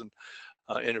challenges and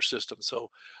in your system. So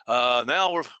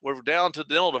now we're down to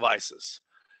dental devices.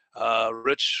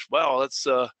 Rich, wow, that's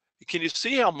can you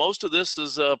see how most of this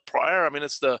is prior? I mean,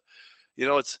 it's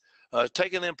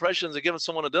taking the impressions and giving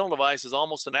someone a dental device is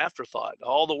almost an afterthought.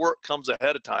 All the work comes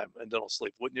ahead of time in dental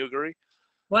sleep. Wouldn't you agree?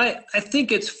 Well, I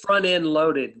think it's front end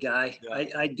loaded, Guy. Yeah.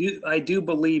 I do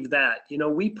believe that.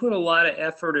 We put a lot of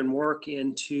effort and work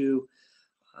into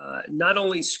not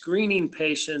only screening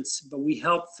patients, but we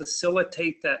help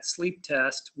facilitate that sleep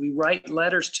test. We write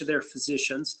letters to their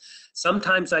physicians.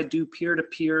 Sometimes I do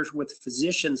peer-to-peers with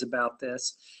physicians about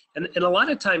this. And a lot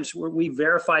of times we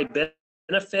verify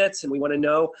benefits and we want to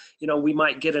know, we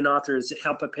might get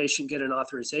help a patient get an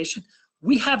authorization.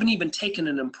 We haven't even taken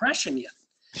an impression yet.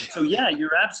 So yeah,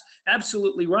 you're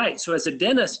absolutely right. So as a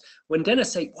dentist, when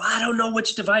dentists say, well, I don't know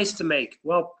which device to make,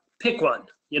 well, pick one,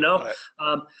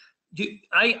 Right.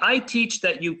 I teach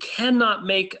that you cannot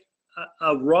make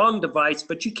a wrong device,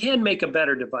 but you can make a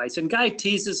better device. And Guy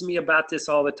teases me about this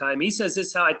all the time. He says this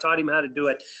is how I taught him how to do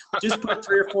it. Just put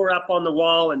 3 or 4 up on the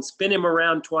wall and spin him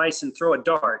around twice and throw a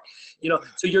dart.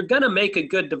 So you're going to make a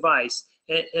good device.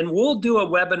 And we'll do a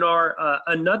webinar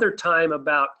another time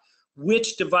about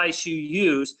which device you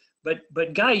use. But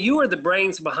Guy, you are the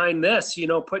brains behind this,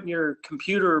 putting your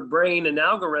computer brain and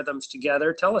algorithms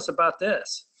together. Tell us about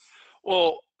this.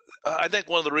 Well, I think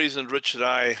one of the reasons Rich and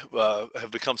I have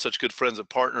become such good friends and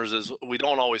partners is we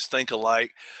don't always think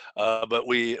alike, but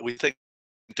we think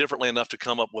differently enough to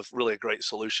come up with really great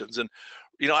solutions. And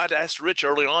I'd asked Rich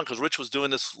early on, because Rich was doing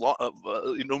this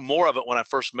more of it when I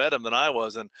first met him than I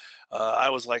was, and I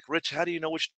was like, Rich, how do you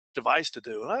know which device to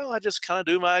do? Well, I just kind of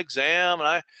do my exam,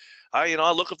 and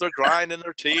I look if they're grinding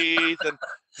their teeth and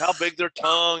how big their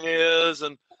tongue is,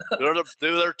 and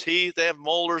do their teeth. They have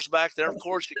molars back there. Of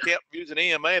course, you can't use an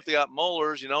EMA if they got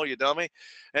molars, you dummy.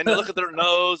 And you look at their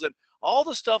nose and all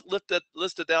the stuff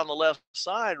listed down the left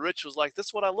side. Rich was like, this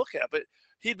is what I look at. But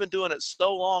he'd been doing it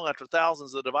so long after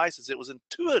thousands of devices, it was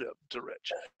intuitive to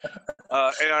Rich.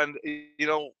 And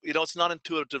it's not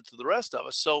intuitive to the rest of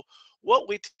us. So what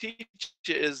we teach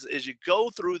is you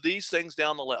go through these things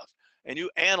down the left, and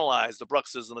you analyze the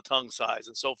bruxes and the tongue size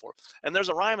and so forth. And there's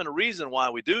a rhyme and a reason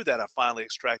why we do that. I finally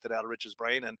extracted out of Rich's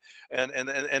brain, and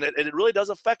it really does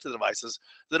affect the devices.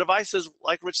 The devices,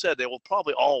 like Rich said, they will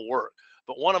probably all work,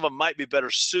 but one of them might be better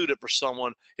suited for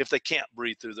someone if they can't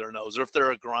breathe through their nose or if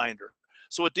they're a grinder.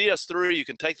 So with DS3, you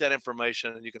can take that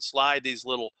information and you can slide these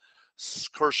little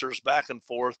cursors back and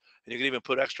forth, and you can even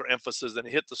put extra emphasis and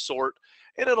hit the sort,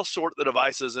 and it'll sort the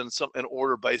devices in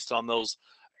order based on those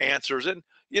answers. And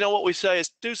what we say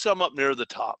is do some up near the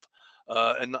top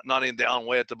and not even down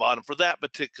way at the bottom for that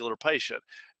particular patient,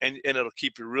 and it'll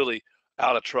keep you really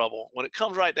out of trouble. When it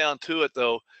comes right down to it,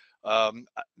 though,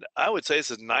 I would say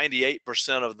this is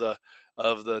 98%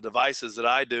 of the devices that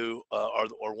I do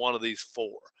are one of these 4.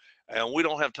 And we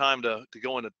don't have time to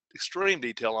go into extreme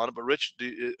detail on it, but Rich,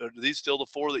 are these still the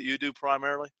 4 that you do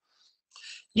primarily?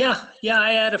 Yeah,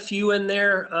 I add a few in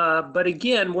there, but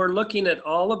again, we're looking at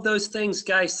all of those things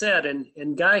Guy said,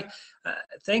 and Guy,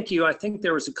 thank you. I think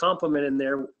there was a compliment in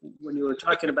there when you were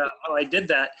talking about how I did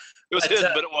that. It was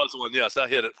hidden, but it was one. Yes, I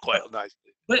hit it quite nicely.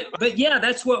 But yeah,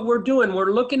 that's what we're doing.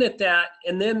 We're looking at that,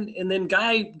 and then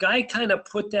Guy kind of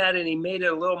put that, and he made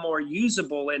it a little more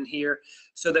usable in here,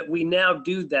 so that we now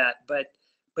do that. But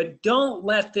don't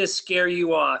let this scare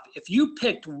you off. If you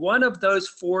picked one of those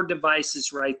 4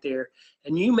 devices right there,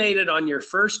 and you made it on your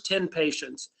first 10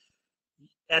 patients,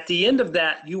 at the end of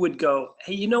that, you would go,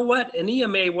 hey, you know what? An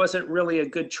EMA wasn't really a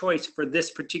good choice for this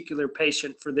particular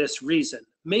patient for this reason.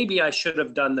 Maybe I should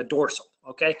have done the dorsal,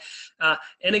 okay?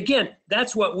 And again,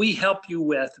 that's what we help you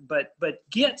with, but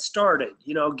get started,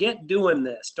 get doing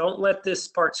this. Don't let this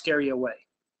part scare you away.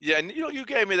 Yeah, and you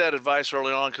gave me that advice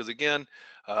early on, because again,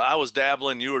 I was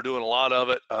dabbling, you were doing a lot of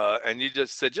it, and you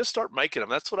just said, just start making them.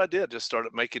 That's what I did. Just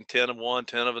started making 10 of one,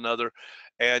 10 of another.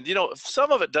 And, you know,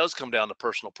 some of it does come down to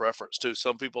personal preference too.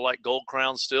 Some people like Gold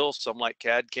Crown still, some like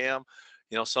CAD Cam,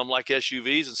 you know, some like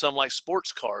SUVs and some like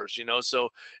sports cars, you know, so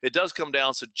it does come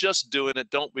down. So just doing it,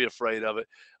 don't be afraid of it.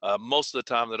 Most of the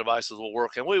time the devices will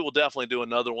work, and we will definitely do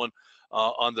another one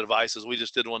on the devices. We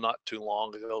just did one not too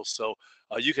long ago. So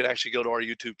you can actually go to our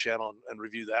YouTube channel and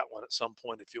review that one at some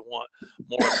point if you want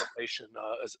more information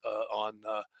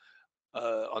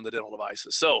on the dental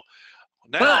devices. So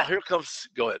now But here comes,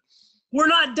 go ahead. we're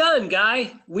not done,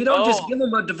 Guy. We don't just Oh. give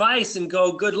them a device and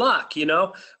go, good luck, you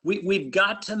know. We've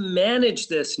got to manage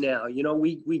this now. You know,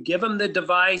 we give them the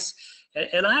device.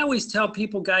 And I always tell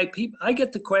people, Guy, I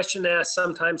get the question asked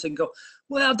sometimes and go,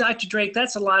 well, Dr. Drake,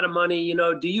 that's a lot of money. You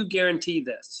know, do you guarantee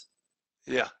this?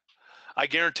 Yeah, I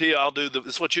guarantee I'll do this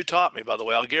is what you taught me, by the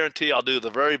way. I'll guarantee I'll do the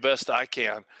very best I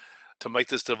can to make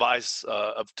this device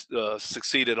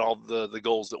succeed in all the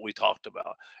goals that we talked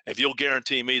about. If you'll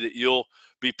guarantee me that you'll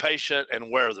be patient and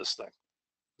wear this thing.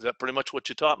 Is that pretty much what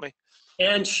you taught me?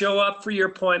 And show up for your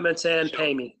appointments and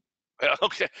pay me.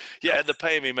 Okay. Yeah, and the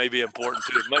pay me may be important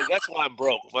too. That's why I'm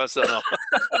broke. I said, no.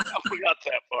 I forgot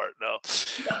that part.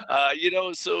 No. You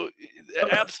know, so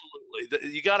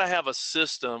absolutely. You got to have a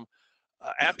system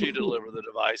after you deliver the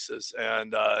devices,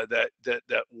 and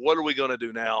that what are we going to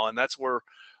do now? And that's where,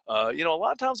 you know, a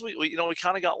lot of times we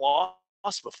kind of got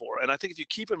lost before. And I think if you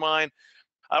keep in mind,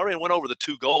 I already went over the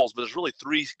 2 goals, but there's really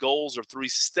 3 goals or 3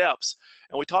 steps.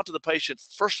 And we talked to the patient,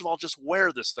 first of all, just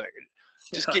wear this thing.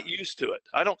 Just get used to it.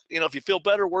 I don't, you know, if you feel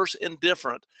better, worse,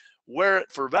 indifferent, wear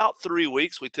it for about 3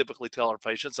 weeks. We typically tell our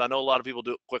patients. I know a lot of people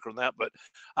do it quicker than that, but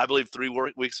I believe 3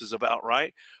 weeks is about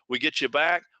right. We get you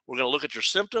back. We're going to look at your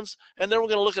symptoms, and then we're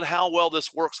going to look at how well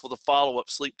this works with a follow-up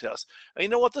sleep test. And you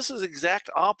know what? This is the exact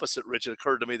opposite, Rich. It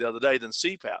occurred to me the other day than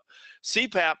CPAP.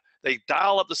 CPAP, they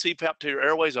dial up the CPAP till your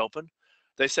airway's open.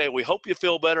 They say, we hope you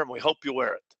feel better, and we hope you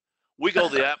wear it. We go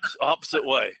the opposite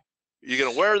way. You're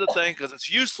going to wear the thing because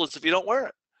it's useless if you don't wear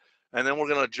it. And then we're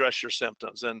going to address your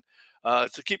symptoms. And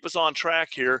to keep us on track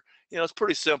here, you know, it's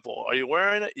pretty simple. Are you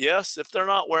wearing it? Yes. If they're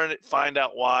not wearing it, find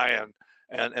out why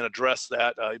and address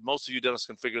that. Most of you dentists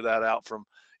can figure that out from,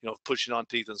 you know, pushing on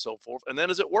teeth and so forth. And then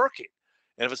is it working?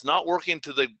 And if it's not working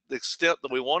to the extent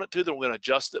that we want it to, then we're going to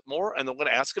adjust it more. And then we're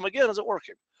going to ask them again, is it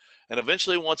working? And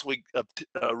eventually, once we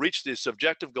reach the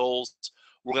subjective goals,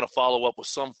 we're going to follow up with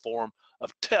some form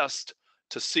of test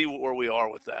to see where we are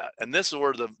with that. And this is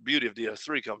where the beauty of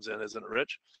DS3 comes in, isn't it,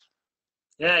 Rich?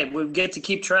 Yeah, we get to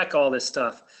keep track of all this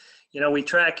stuff. You know, we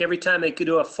track every time they could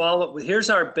do a follow-up. Here's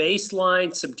our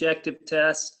baseline subjective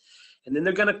test. And then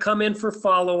they're going to come in for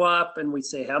follow-up. And we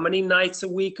say, how many nights a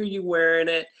week are you wearing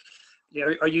it?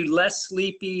 Are you less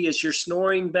sleepy? Is your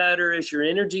snoring better? Is your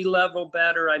energy level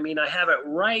better? I mean, I have it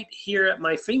right here at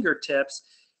my fingertips.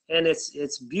 And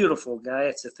it's beautiful, Guy.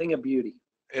 It's a thing of beauty.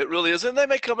 It really is. And they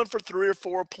may come in for 3 or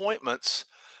 4 appointments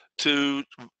to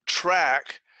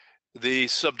track the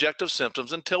subjective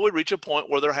symptoms until we reach a point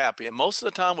where they're happy. And most of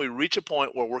the time we reach a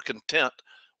point where we're content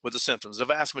with the symptoms, the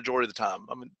vast majority of the time.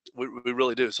 I mean, we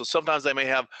really do. So sometimes they may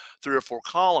have 3 or 4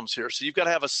 columns here. So you've got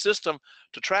to have a system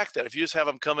to track that. If you just have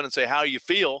them come in and say, how you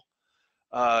feel,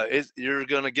 you're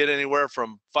going to get anywhere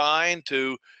from fine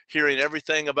to hearing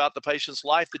everything about the patient's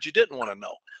life that you didn't want to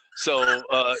know. So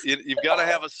you've got to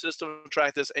have a system to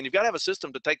track this, and you've got to have a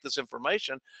system to take this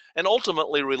information and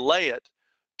ultimately relay it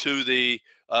to the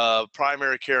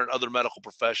primary care and other medical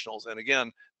professionals. And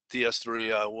again,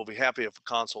 DS3 will be happy if a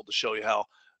consult to show you how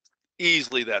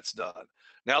easily that's done.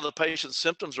 Now the patient's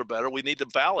symptoms are better. We need to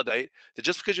validate that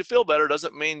just because you feel better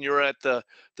doesn't mean you're at the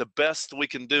best we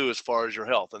can do as far as your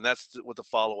health. And that's with the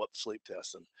follow-up sleep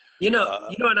test. And you know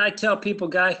what I tell people,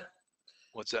 Guy?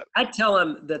 What's that? I tell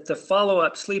them that the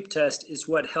follow-up sleep test is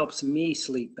what helps me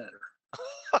sleep better.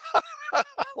 I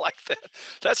like that.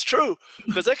 That's true,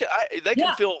 because they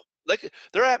can feel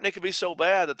their apnea can be so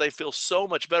bad that they feel so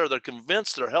much better. They're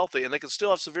convinced they're healthy, and they can still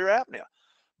have severe apnea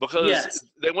because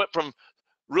they went from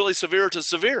really severe to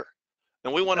severe,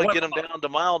 and we want to get them down to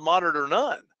mild, moderate, or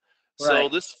none. So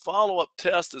this follow-up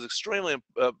test is extremely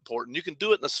important. You can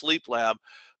do it in the sleep lab,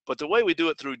 but the way we do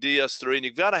it through DS3, and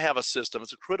you've got to have a system.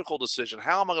 It's a critical decision.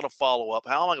 How am I going to follow up?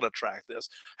 How am I going to track this?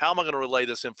 How am I going to relay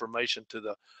this information to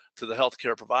the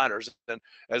healthcare providers? And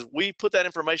as we put that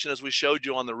information, as we showed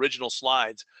you on the original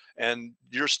slides, and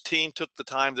your team took the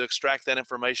time to extract that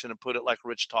information and put it like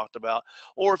Rich talked about,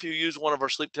 or if you use one of our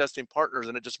sleep testing partners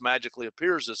and it just magically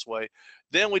appears this way,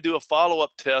 then we do a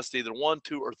follow-up test, either 1,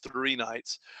 2, or 3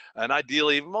 nights. And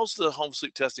ideally, most of the home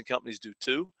sleep testing companies do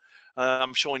 2.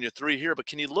 I'm showing you 3 here, but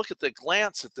can you look at the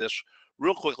glance at this,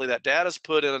 real quickly, that data is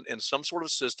put in some sort of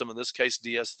system, in this case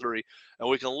DS3, and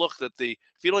we can look at if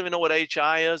you don't even know what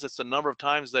HI is, it's the number of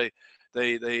times they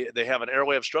have an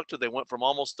airway obstructed. They went from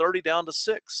almost 30 down to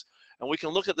 6. And we can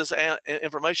look at this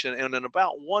information, and in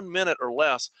about 1 minute or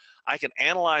less, I can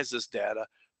analyze this data,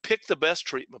 pick the best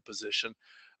treatment position,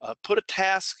 put a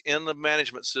task in the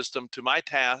management system to my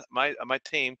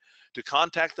team to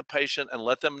contact the patient and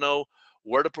let them know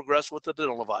where to progress with the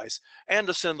dental device, and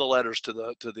to send the letters to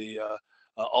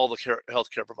all the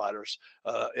healthcare providers.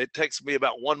 It takes me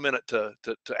about 1 minute to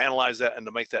analyze that and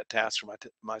to make that task for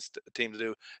my team to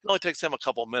do. It only takes them a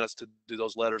couple of minutes to do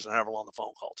those letters and however long the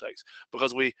phone call takes,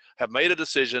 because we have made a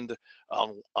decision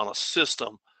on a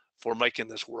system for making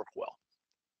this work well.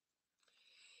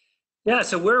 Yeah,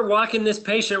 so we're walking this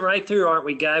patient right through, aren't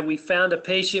we, Guy? We found a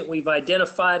patient, we've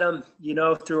identified them,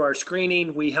 through our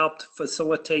screening. We helped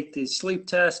facilitate the sleep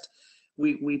test.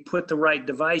 We put the right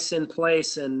device in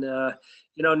place, and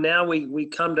now we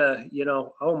come to,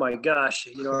 oh my gosh,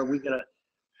 are we gonna,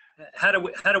 how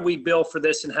do we bill for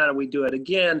this, and how do we do it?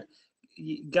 Again,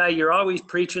 Guy, you're always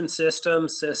preaching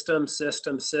systems,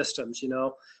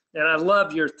 and I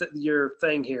love your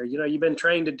thing here. You've been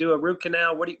trained to do a root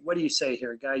canal. What do you say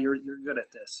here, Guy? You're good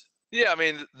at this. Yeah, I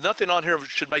mean, nothing on here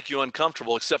should make you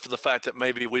uncomfortable, except for the fact that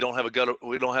maybe we don't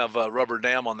have a rubber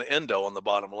dam on the endo on the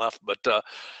bottom left. But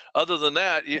other than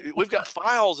that, we've got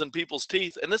files in people's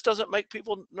teeth, and this doesn't make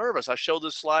people nervous. I show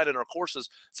this slide in our courses.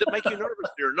 Does it make you nervous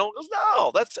here? No,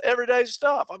 that's everyday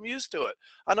stuff. I'm used to it.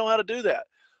 I know how to do that.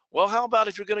 Well, how about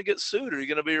if you're going to get sued? Are you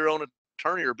going to be your own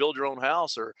attorney, or build your own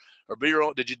house, or be your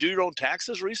own? Did you do your own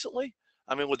taxes recently?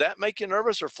 I mean, would that make you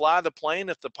nervous, or fly the plane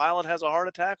if the pilot has a heart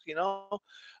attack? Yeah,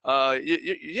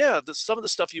 some of the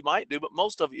stuff you might do, but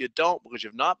most of it you don't, because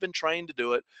you've not been trained to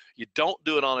do it. You don't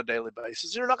do it on a daily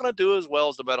basis. You're not going to do it as well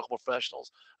as the medical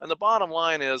professionals. And the bottom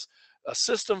line is, a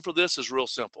system for this is real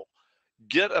simple.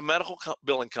 Get a medical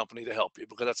billing company to help you,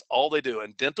 because that's all they do.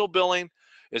 And dental billing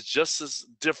is just as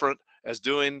different as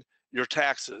doing your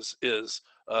taxes is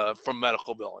from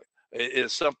medical billing. It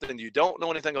is something you don't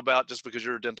know anything about just because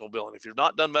you're a dental billing. If you've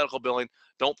not done medical billing,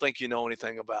 don't think you know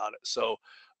anything about it. So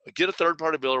get a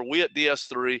third-party biller. We at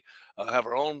DS3 have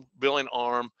our own billing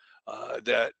arm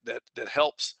that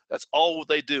helps. That's all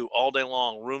they do all day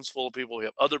long. Rooms full of people. We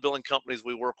have other billing companies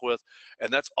we work with, and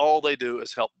that's all they do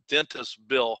is help dentists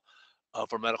bill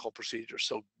for medical procedures.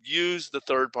 So use the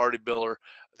third-party biller.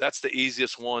 That's the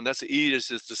easiest one. That's the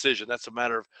easiest decision. That's a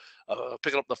matter of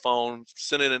picking up the phone,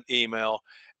 sending an email,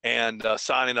 and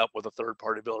signing up with a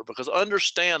third-party biller. Because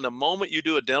understand, the moment you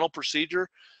do a dental procedure,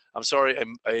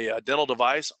 a dental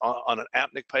device on an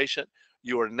apneic patient,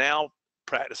 you are now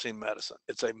practicing medicine.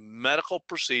 It's a medical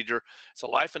procedure. It's a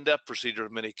life and death procedure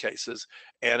in many cases,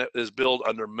 and it is billed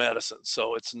under medicine.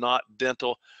 So it's not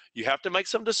dental. You have to make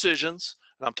some decisions.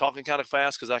 And I'm talking kind of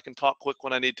fast because I can talk quick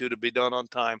when I need to be done on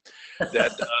time.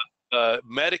 That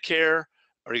Medicare,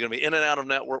 are you going to be in and out of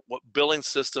network? What billing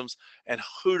systems, and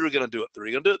who are you going to do it through? Are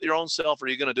you going to do it your own self, or are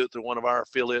you going to do it through one of our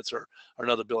affiliates or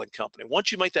another billing company?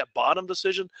 Once you make that bottom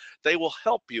decision, they will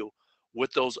help you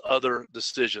with those other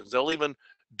decisions. They'll even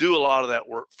do a lot of that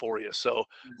work for you. So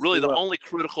really, the only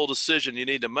critical decision you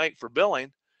need to make for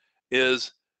billing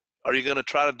is, are you going to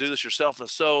try to do this yourself? And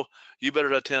if so, you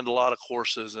better attend a lot of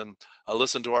courses and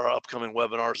listen to our upcoming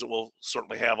webinars that we'll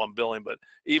certainly have on billing. But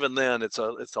even then, it's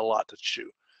a lot to chew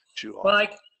on. Well,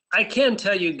 I can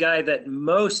tell you, Guy, that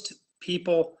most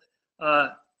people,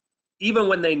 even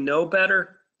when they know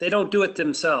better, they don't do it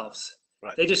themselves.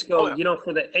 Right. They just go,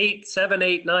 for the 8, 7,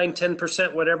 8, 9,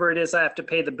 10%, whatever it is, I have to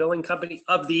pay the billing company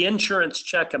of the insurance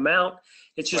check amount.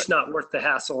 It's just not worth the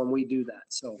hassle, and we do that.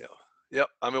 So. Yeah. Yep.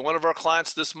 I mean, one of our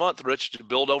clients this month, Rich,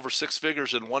 billed over 6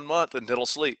 figures in 1 month in dental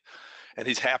sleep, and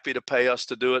he's happy to pay us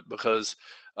to do it because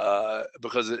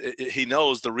he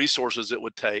knows the resources it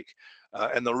would take,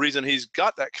 and the reason he's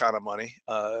got that kind of money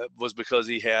was because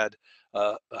he had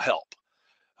help.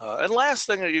 And last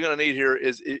thing that you're going to need here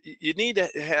is you need to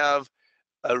have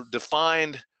a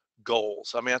defined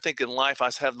goals. I mean, I think in life, I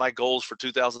have my goals for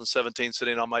 2017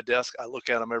 sitting on my desk. I look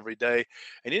at them every day,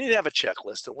 and you need to have a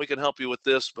checklist, and we can help you with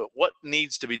this, but what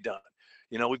needs to be done?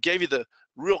 We gave you the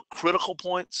real critical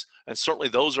points, and certainly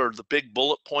those are the big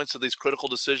bullet points of these critical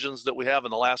decisions that we have,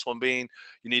 and the last one being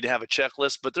you need to have a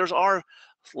checklist, but there's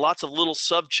lots of little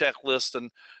sub checklists and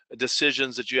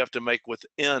decisions that you have to make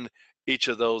within each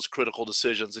of those critical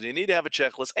decisions, and you need to have a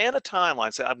checklist and a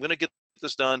timeline. Say, I'm going to get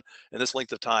this done in this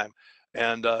length of time.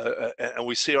 And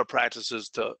we see our practices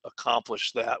to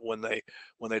accomplish that when they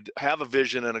have a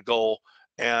vision and a goal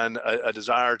and a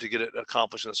desire to get it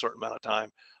accomplished in a certain amount of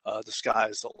time. The sky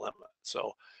is the limit.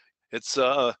 So it's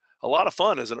a lot of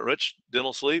fun, isn't it, Rich?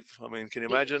 Dental sleep. I mean, can you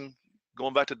imagine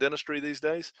going back to dentistry these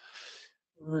days?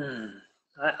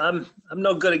 I'm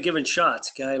no good at giving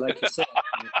shots, guy, like you said.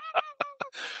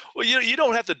 Well, you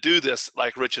don't have to do this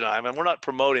like Rich and I. I mean, we're not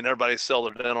promoting everybody to sell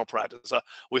their dental practice.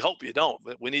 We hope you don't,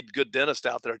 but we need good dentists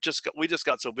out there. We just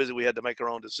got so busy we had to make our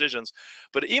own decisions.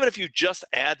 But even if you just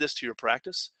add this to your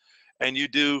practice and you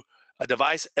do a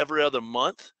device every other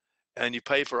month and you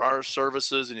pay for our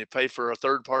services and you pay for a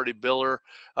third-party biller,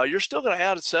 you're still going to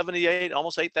add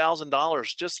almost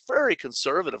 $8,000 just very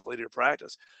conservatively to your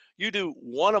practice. You do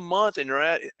one a month and you're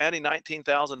adding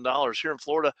 $19,000. Here in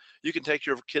Florida, you can take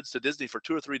your kids to Disney for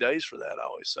 2 or 3 days for that, I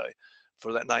always say,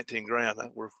 for that 19 grand.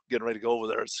 We're getting ready to go over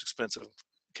there. It's expensive in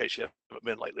case you haven't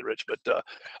been lately, Rich. But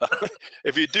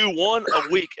if you do one a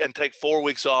week and take 4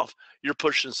 weeks off, you're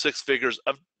pushing 6 figures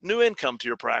of new income to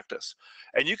your practice.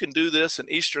 And you can do this in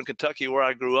Eastern Kentucky where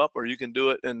I grew up, or you can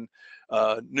do it in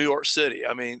New York City.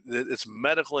 I mean, it's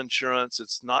medical insurance.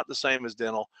 It's not the same as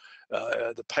dental.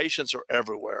 The patients are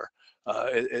everywhere.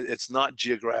 It's not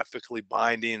geographically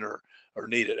binding or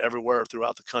needed. Everywhere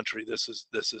throughout the country, this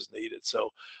is needed. So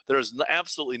there's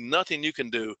absolutely nothing you can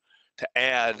do to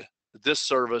add this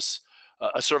service,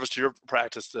 a service to your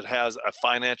practice that has a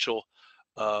financial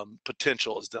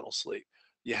potential as dental sleep.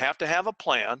 You have to have a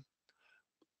plan.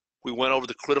 We went over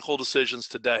the critical decisions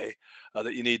today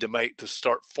that you need to make to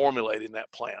start formulating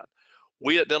that plan.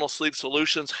 We at Dental Sleep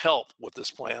Solutions help with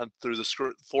this plan through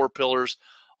the 4 pillars,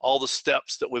 all the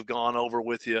steps that we've gone over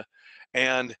with you,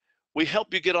 and we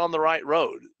help you get on the right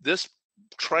road. This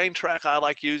train track I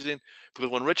like using,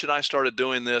 because when Rich and I started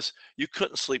doing this, you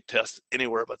couldn't sleep test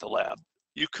anywhere but the lab.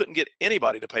 You couldn't get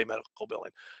anybody to pay medical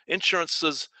billing.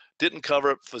 Insurances didn't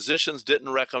cover it. Physicians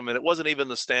didn't recommend it. It wasn't even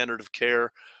the standard of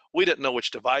care. We didn't know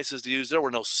which devices to use. There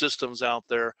were no systems out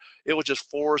there. It was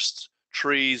just forests,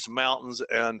 trees, mountains,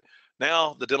 and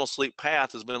now the dental sleep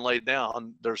path has been laid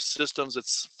down. There's systems.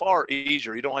 It's far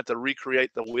easier. You don't have to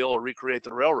recreate the wheel or recreate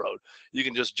the railroad. You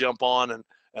can just jump on,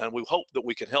 and we hope that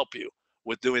we can help you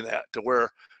with doing that to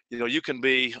where, you can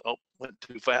be, went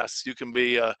too fast. You can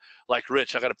be like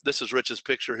Rich. This is Rich's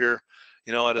picture here,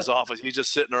 at his office. He's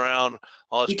just sitting around,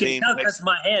 all his team. You can tell that's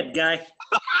my head, guy.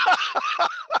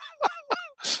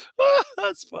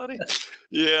 That's funny.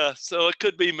 Yeah, so it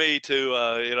could be me too.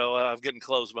 I'm getting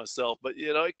close myself, but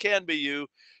it can be you.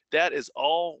 That is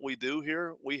all we do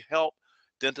here. We help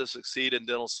dentists succeed in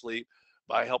dental sleep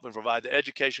by helping provide the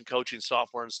education, coaching,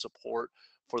 software, and support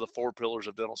for the 4 pillars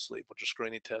of dental sleep, which are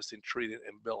screening, testing, treating,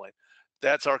 and billing.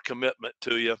 That's our commitment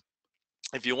to you.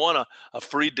 If you want a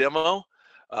free demo,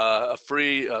 a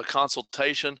free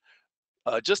consultation,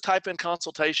 just type in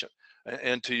consultation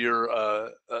into your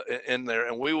in there,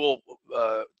 and we will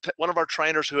one of our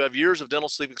trainers who have years of dental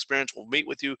sleep experience will meet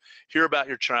with you, hear about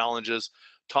your challenges,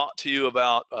 talk to you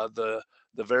about the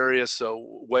various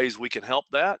ways we can help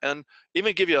that, and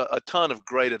even give you a ton of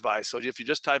great advice. So if you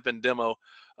just type in demo,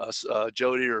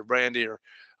 Jody or Brandy or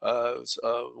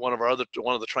one of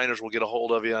the trainers will get a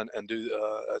hold of you and do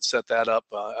set that up.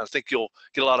 I think you'll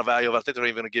get a lot of value of it. I think they're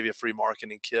even going to give you a free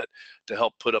marketing kit to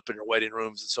help put up in your waiting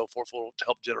rooms and so forth, to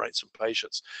help generate some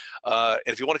patients. And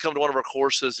if you want to come to one of our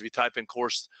courses, if you type in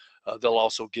course, they'll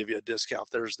also give you a discount.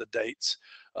 There's the dates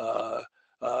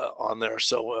on there.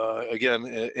 So again,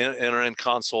 enter in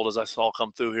consult as I saw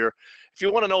come through here. If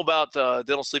you want to know about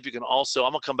dental sleep, you can also,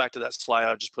 I'm going to come back to that slide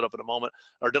I just put up in a moment,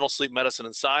 our Dental Sleep Medicine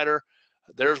Insider.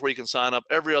 There's where you can sign up.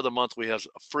 Every other month we have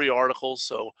free articles,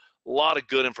 so a lot of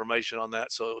good information on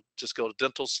that. So just go to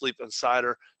Dental Sleep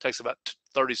Insider. It takes about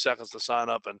 30 seconds to sign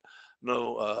up, and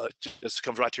just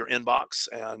comes right to your inbox,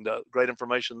 and great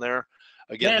information there.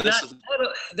 Again, man,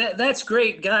 that's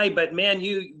great, Guy. But man,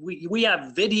 we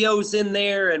have videos in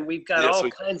there, and we've got all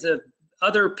kinds of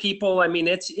other people. I mean,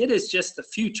 it is just the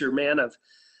future, man.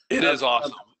 It is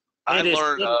awesome. I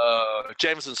learned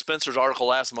Jameson Spencer's article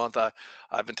last month.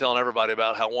 I've been telling everybody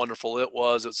about how wonderful it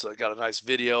was. It's got a nice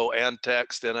video and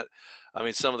text in it. I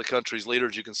mean, some of the country's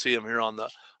leaders, you can see them here on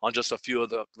just a few of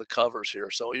the covers here.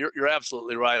 So you're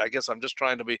absolutely right. I guess I'm just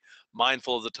trying to be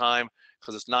mindful of the time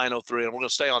because it's 9:03, and we're going to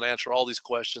stay on to answer all these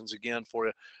questions again for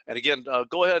you. And again,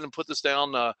 go ahead and put this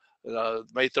down.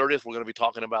 May 30th, we're going to be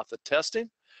talking about the testing.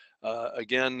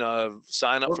 Again,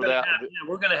 sign up for that.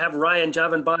 We're going to have Ryan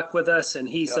Javenbach with us, and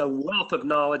he's a wealth of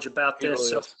knowledge about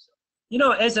this. Really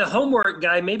so, as a homework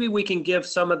guy, maybe we can give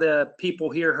some of the people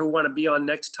here who want to be on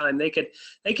next time. They can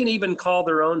even call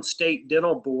their own state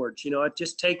dental boards. It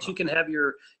just takes. You can have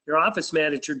your office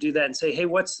manager do that and say, hey,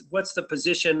 what's the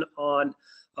position on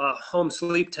home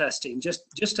sleep testing?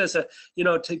 Just as a,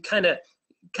 to kind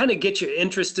of get you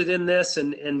interested in this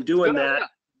and doing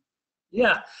that.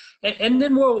 Yeah, and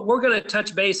then we're going to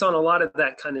touch base on a lot of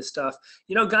that kind of stuff.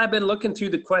 You know, Guy, I've been looking through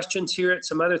the questions here at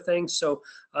some other things. So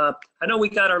I know we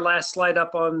got our last slide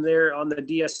up on there on the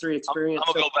DS3 experience.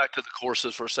 I'm gonna go back to the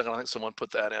courses for a second. I think someone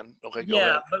put that in. Okay, go Yeah,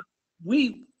 ahead. but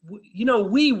you know,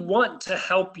 we want to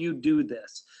help you do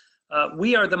this.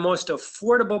 We are the most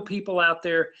affordable people out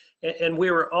there, and we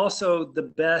are also the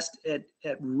best at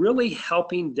really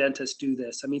helping dentists do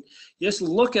this. I mean, just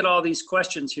look at all these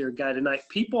questions here, Guy, tonight.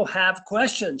 People have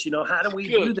questions, you know, how do we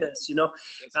do this? You know,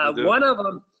 Yes, we do. one of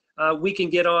them we can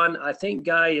get on, I think,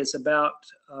 Guy, is about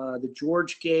the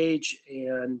George gauge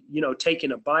and, you know,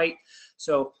 taking a bite.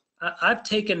 So I've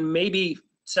taken maybe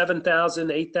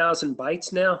 7,000, 8,000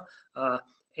 bites now.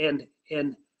 And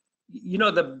you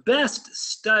know, the best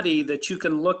study that you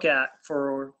can look at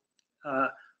for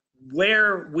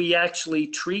where we actually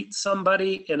treat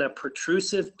somebody in a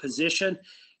protrusive position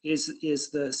is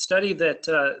the study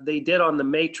that they did on the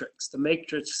matrix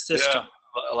system.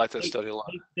 Yeah, I like that study a lot.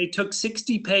 They took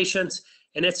 60 patients,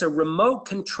 and it's a remote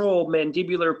control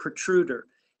mandibular protruder.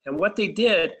 And what they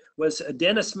did was a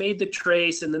dentist made the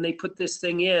trace, and then they put this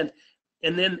thing in,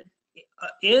 and then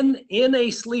in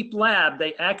a sleep lab,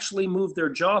 they actually move their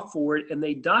jaw forward, and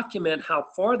they document how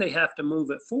far they have to move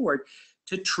it forward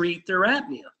to treat their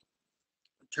apnea,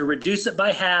 to reduce it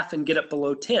by half and get it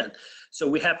below 10. So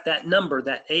we have that number,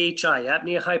 that AHI,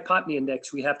 apnea-hypopnea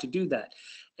index, we have to do that.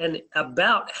 And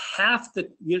about half the,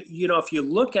 you know, if you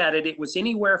look at it, it was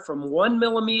anywhere from 1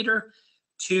 millimeter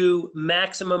to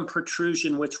maximum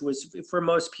protrusion, which was for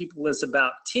most people is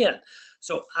about 10.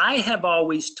 So I have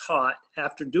always taught,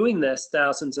 after doing this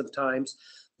thousands of times,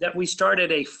 that we start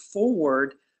at a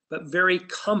forward but very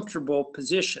comfortable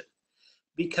position,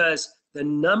 because the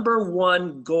number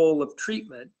one goal of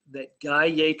treatment that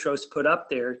Guy Yatros put up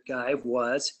there, Guy,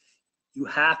 was you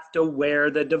have to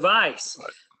wear the device. Right.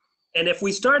 And if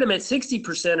we start them at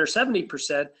 60% or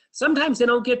 70%, sometimes they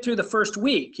don't get through the first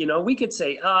week. You know, we could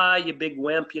say, you big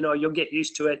wimp, you know, you'll get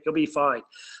used to it, you'll be fine.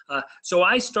 So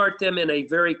I start them in a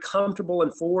very comfortable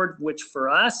and forward, which for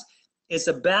us is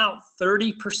about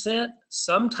 30%.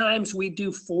 Sometimes we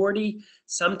do 40,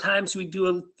 sometimes we do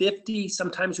a 50,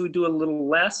 sometimes we do a little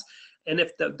less. And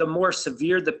if the more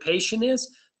severe the patient is,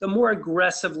 the more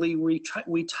aggressively we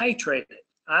titrate it.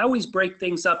 I always break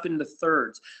things up into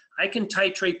thirds. I can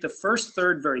titrate the first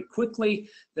third very quickly,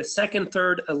 the second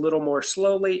third a little more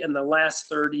slowly, and the last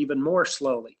third even more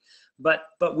slowly. But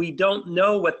we don't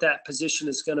know what that position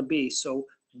is going to be. So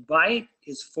bite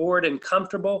is forward and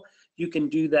comfortable. You can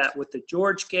do that with the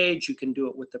George gauge. You can do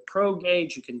it with the Pro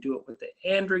gauge. You can do it with the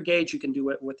Andrew gauge. You can do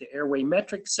it with the airway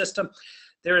metric system.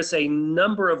 There is a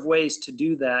number of ways to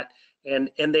do that, and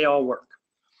they all work.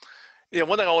 Yeah,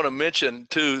 one thing I want to mention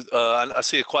too, I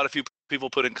see quite a few people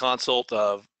put in consult.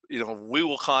 You know, we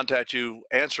will contact you,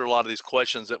 answer a lot of these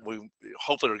questions that we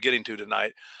hopefully are getting to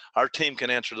tonight. Our team can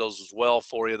answer those as well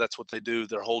for you. That's what they do.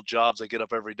 Their whole jobs, they get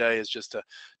up every day is just to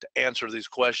answer these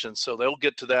questions. So they'll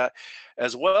get to that,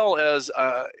 as well as,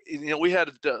 you know, we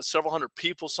had several hundred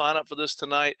people sign up for this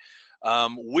tonight.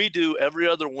 We do every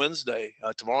other Wednesday.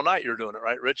 Tomorrow night you're doing it,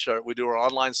 right, Rich? We do our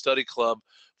online study club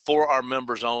for our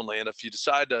members only. And if you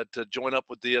decide to join up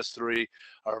with DS3,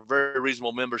 our very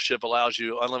reasonable membership allows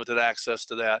you unlimited access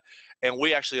to that. And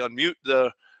we actually unmute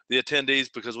the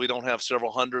attendees because we don't have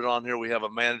several hundred on here. We have a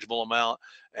manageable amount,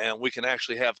 and we can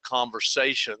actually have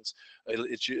conversations.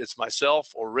 It's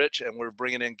myself or Rich, and we're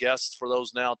bringing in guests for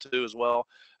those now too as well.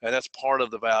 And that's part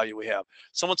of the value we have.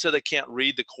 Someone said they can't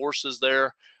read the courses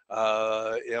there.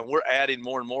 And we're adding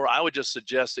more and more. I would just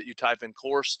suggest that you type in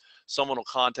course. Someone will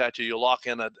contact you. You'll lock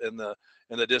in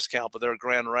the discount. But they're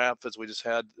Grand Rapids. We just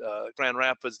had Grand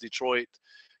Rapids, Detroit,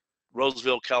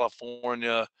 Roseville,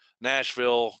 California,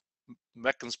 Nashville,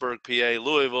 Mecklenburg, PA,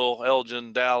 Louisville,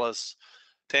 Elgin, Dallas,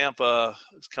 Tampa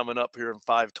is coming up here in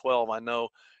 5/12. I know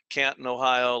Canton,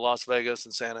 Ohio, Las Vegas,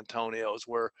 and San Antonio is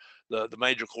where the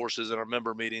major courses in our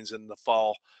member meetings in the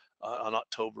fall. In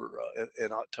October.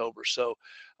 So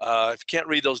if you can't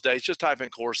read those dates, just type in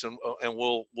course, and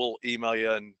we'll email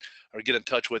you or get in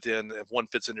touch with you. And if one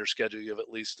fits in your schedule, you have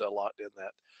at least locked in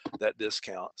that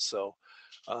discount. So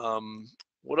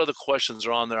what other questions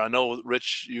are on there? I know,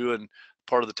 Rich, you and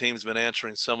part of the team's been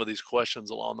answering some of these questions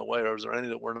along the way. Or is there any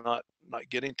that we're not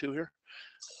getting to here?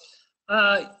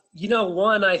 You know,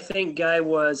 one I think, Guy,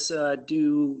 was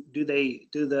do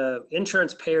the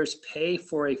insurance payers pay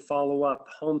for a follow-up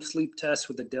home sleep test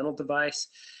with a dental device?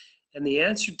 And the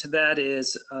answer to that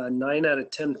is 9 out of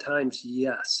 10 times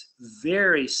yes.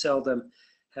 Very seldom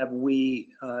have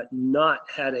we not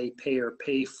had a payer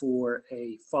pay for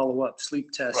a follow-up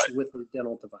sleep test with a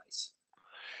dental device.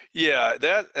 Yeah,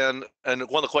 that and one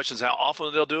of the questions, how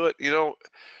often they'll do it.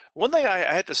 One thing I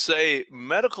had to say,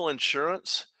 medical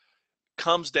insurance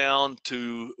comes down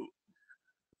to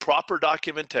proper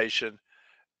documentation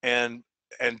and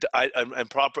and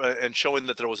proper and showing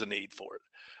that there was a need for it.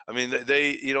 I mean,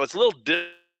 it's a little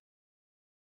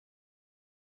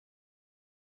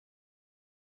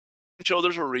show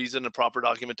there's a reason and proper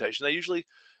documentation. They usually,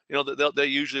 they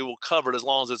usually will cover it as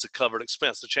long as it's a covered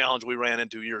expense. The challenge we ran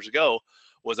into years ago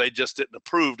was they just didn't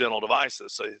approve dental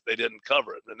devices, so they didn't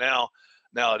cover it. And now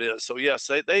it is. So yes,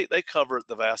 they cover it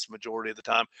the vast majority of the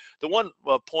time. The one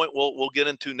point we'll get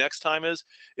into next time is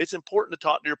it's important to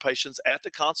talk to your patients at the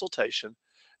consultation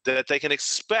that they can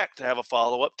expect to have a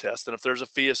follow-up test, and if there's a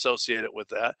fee associated with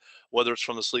that, whether it's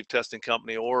from the sleep testing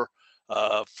company or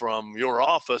from your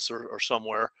office or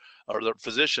somewhere, or the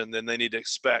physician, then they need to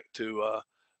expect to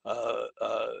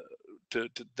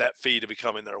that fee to be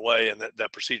coming their way, and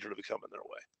that procedure to be coming their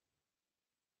way.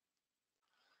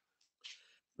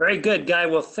 Very good, Guy.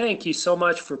 Well, thank you so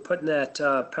much for putting that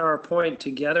PowerPoint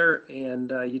together,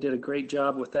 and you did a great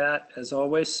job with that, as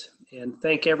always. And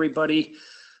thank everybody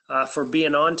for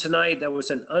being on tonight. That was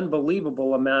an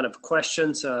unbelievable amount of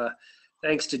questions.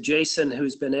 Thanks to Jason,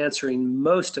 who's been answering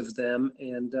most of them,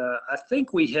 and I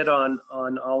think we hit on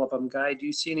all of them. Guy, do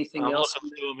you see anything else? I'm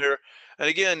looking through them here, and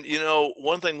again,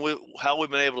 one thing how we've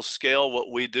been able to scale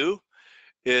what we do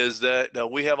is that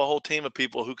we have a whole team of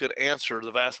people who could answer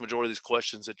the vast majority of these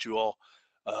questions that you all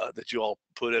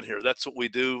put in here. That's what we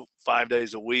do 5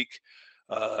 days a week.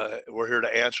 We're here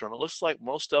to answer them. It looks like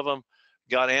most of them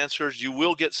got answers. You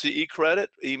will get CE credit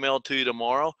emailed to you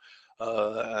tomorrow.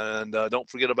 And don't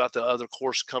forget about the other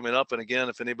course coming up. And again,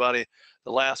 if anybody,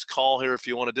 the last call here, if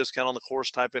you want a discount on the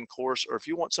course, type in course, or if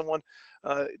you want someone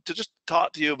to just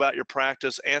talk to you about your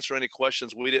practice, answer any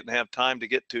questions we didn't have time to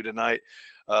get to tonight,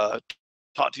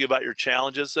 talk to you about your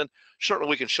challenges, and certainly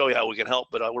we can show you how we can help,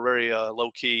 but we're very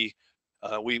low key.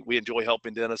 We enjoy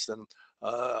helping dentists, and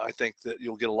I think that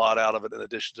you'll get a lot out of it in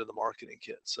addition to the marketing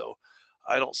kit. So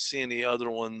I don't see any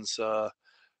other ones that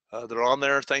are on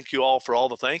there. Thank you all for all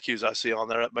the thank yous I see on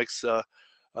there. It makes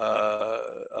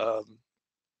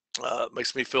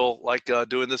makes me feel like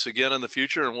doing this again in the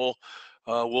future, and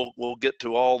we'll get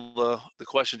to all the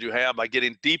questions you have by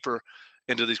getting deeper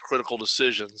into these critical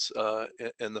decisions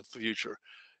in the future.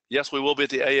 Yes, we will be at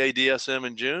the AADSM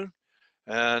in June,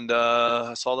 and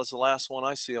I saw that's the last one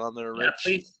I see on there, Rich.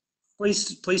 Yeah,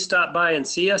 please stop by and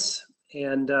see us,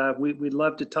 and we'd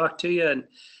love to talk to you and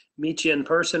meet you in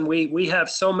person. We have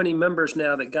so many members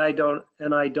now that Guy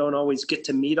and I don't always get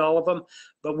to meet all of them,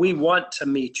 but we want to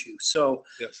meet you. So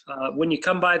yes. When you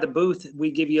come by the booth,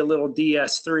 we give you a little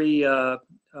DS3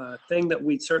 thing that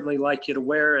we'd certainly like you to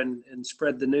wear and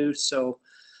spread the news. So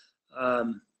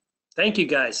thank you,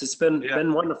 guys. It's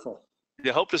been wonderful.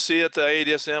 Yeah, hope to see you at the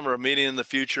AADSM or a meeting in the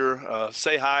future.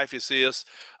 Say hi if you see us.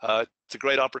 It's a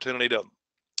great opportunity to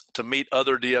meet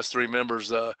other DS3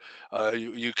 members.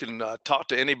 You can talk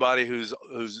to anybody who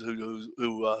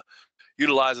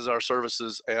utilizes our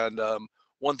services. And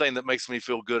one thing that makes me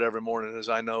feel good every morning is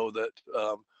I know that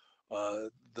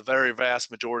the very vast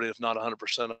majority, if not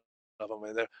 100% of them,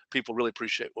 and people really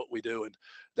appreciate what we do. And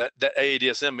that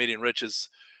AADSM meeting, Rich, has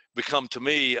become to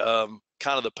me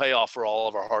kind of the payoff for all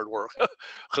of our hard work,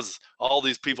 because all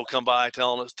these people come by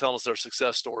telling us their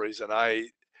success stories, and I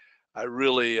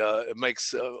really it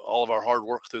makes all of our hard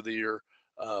work through the year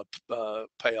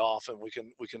pay off, and we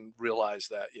can realize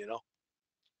that.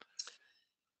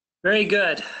 Very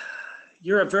good.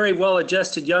 You're a very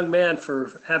well-adjusted young man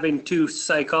for having two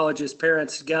psychologist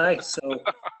parents, Guy. So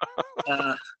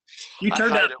you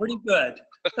turned out pretty good.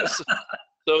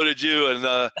 So did you,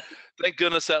 and thank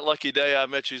goodness that lucky day I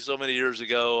met you so many years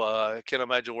ago. I can't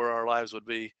imagine where our lives would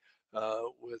be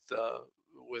without.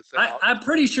 I'm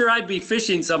pretty sure I'd be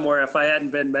fishing somewhere if I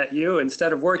hadn't met you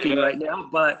instead of working right now.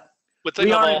 But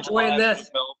we are enjoying this.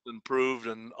 Improved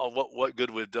and what good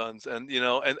we've done, and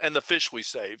and the fish we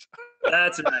saved.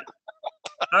 That's right.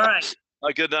 All right.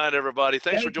 Good night, everybody.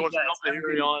 Thanks for joining us. Hope to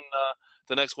hear you on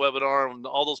the next webinar. And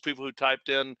all those people who typed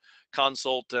in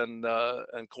consult and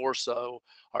course,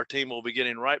 our team will be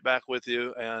getting right back with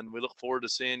you, and we look forward to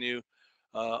seeing you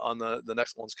on the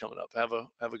next ones coming up. Have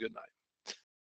a good night.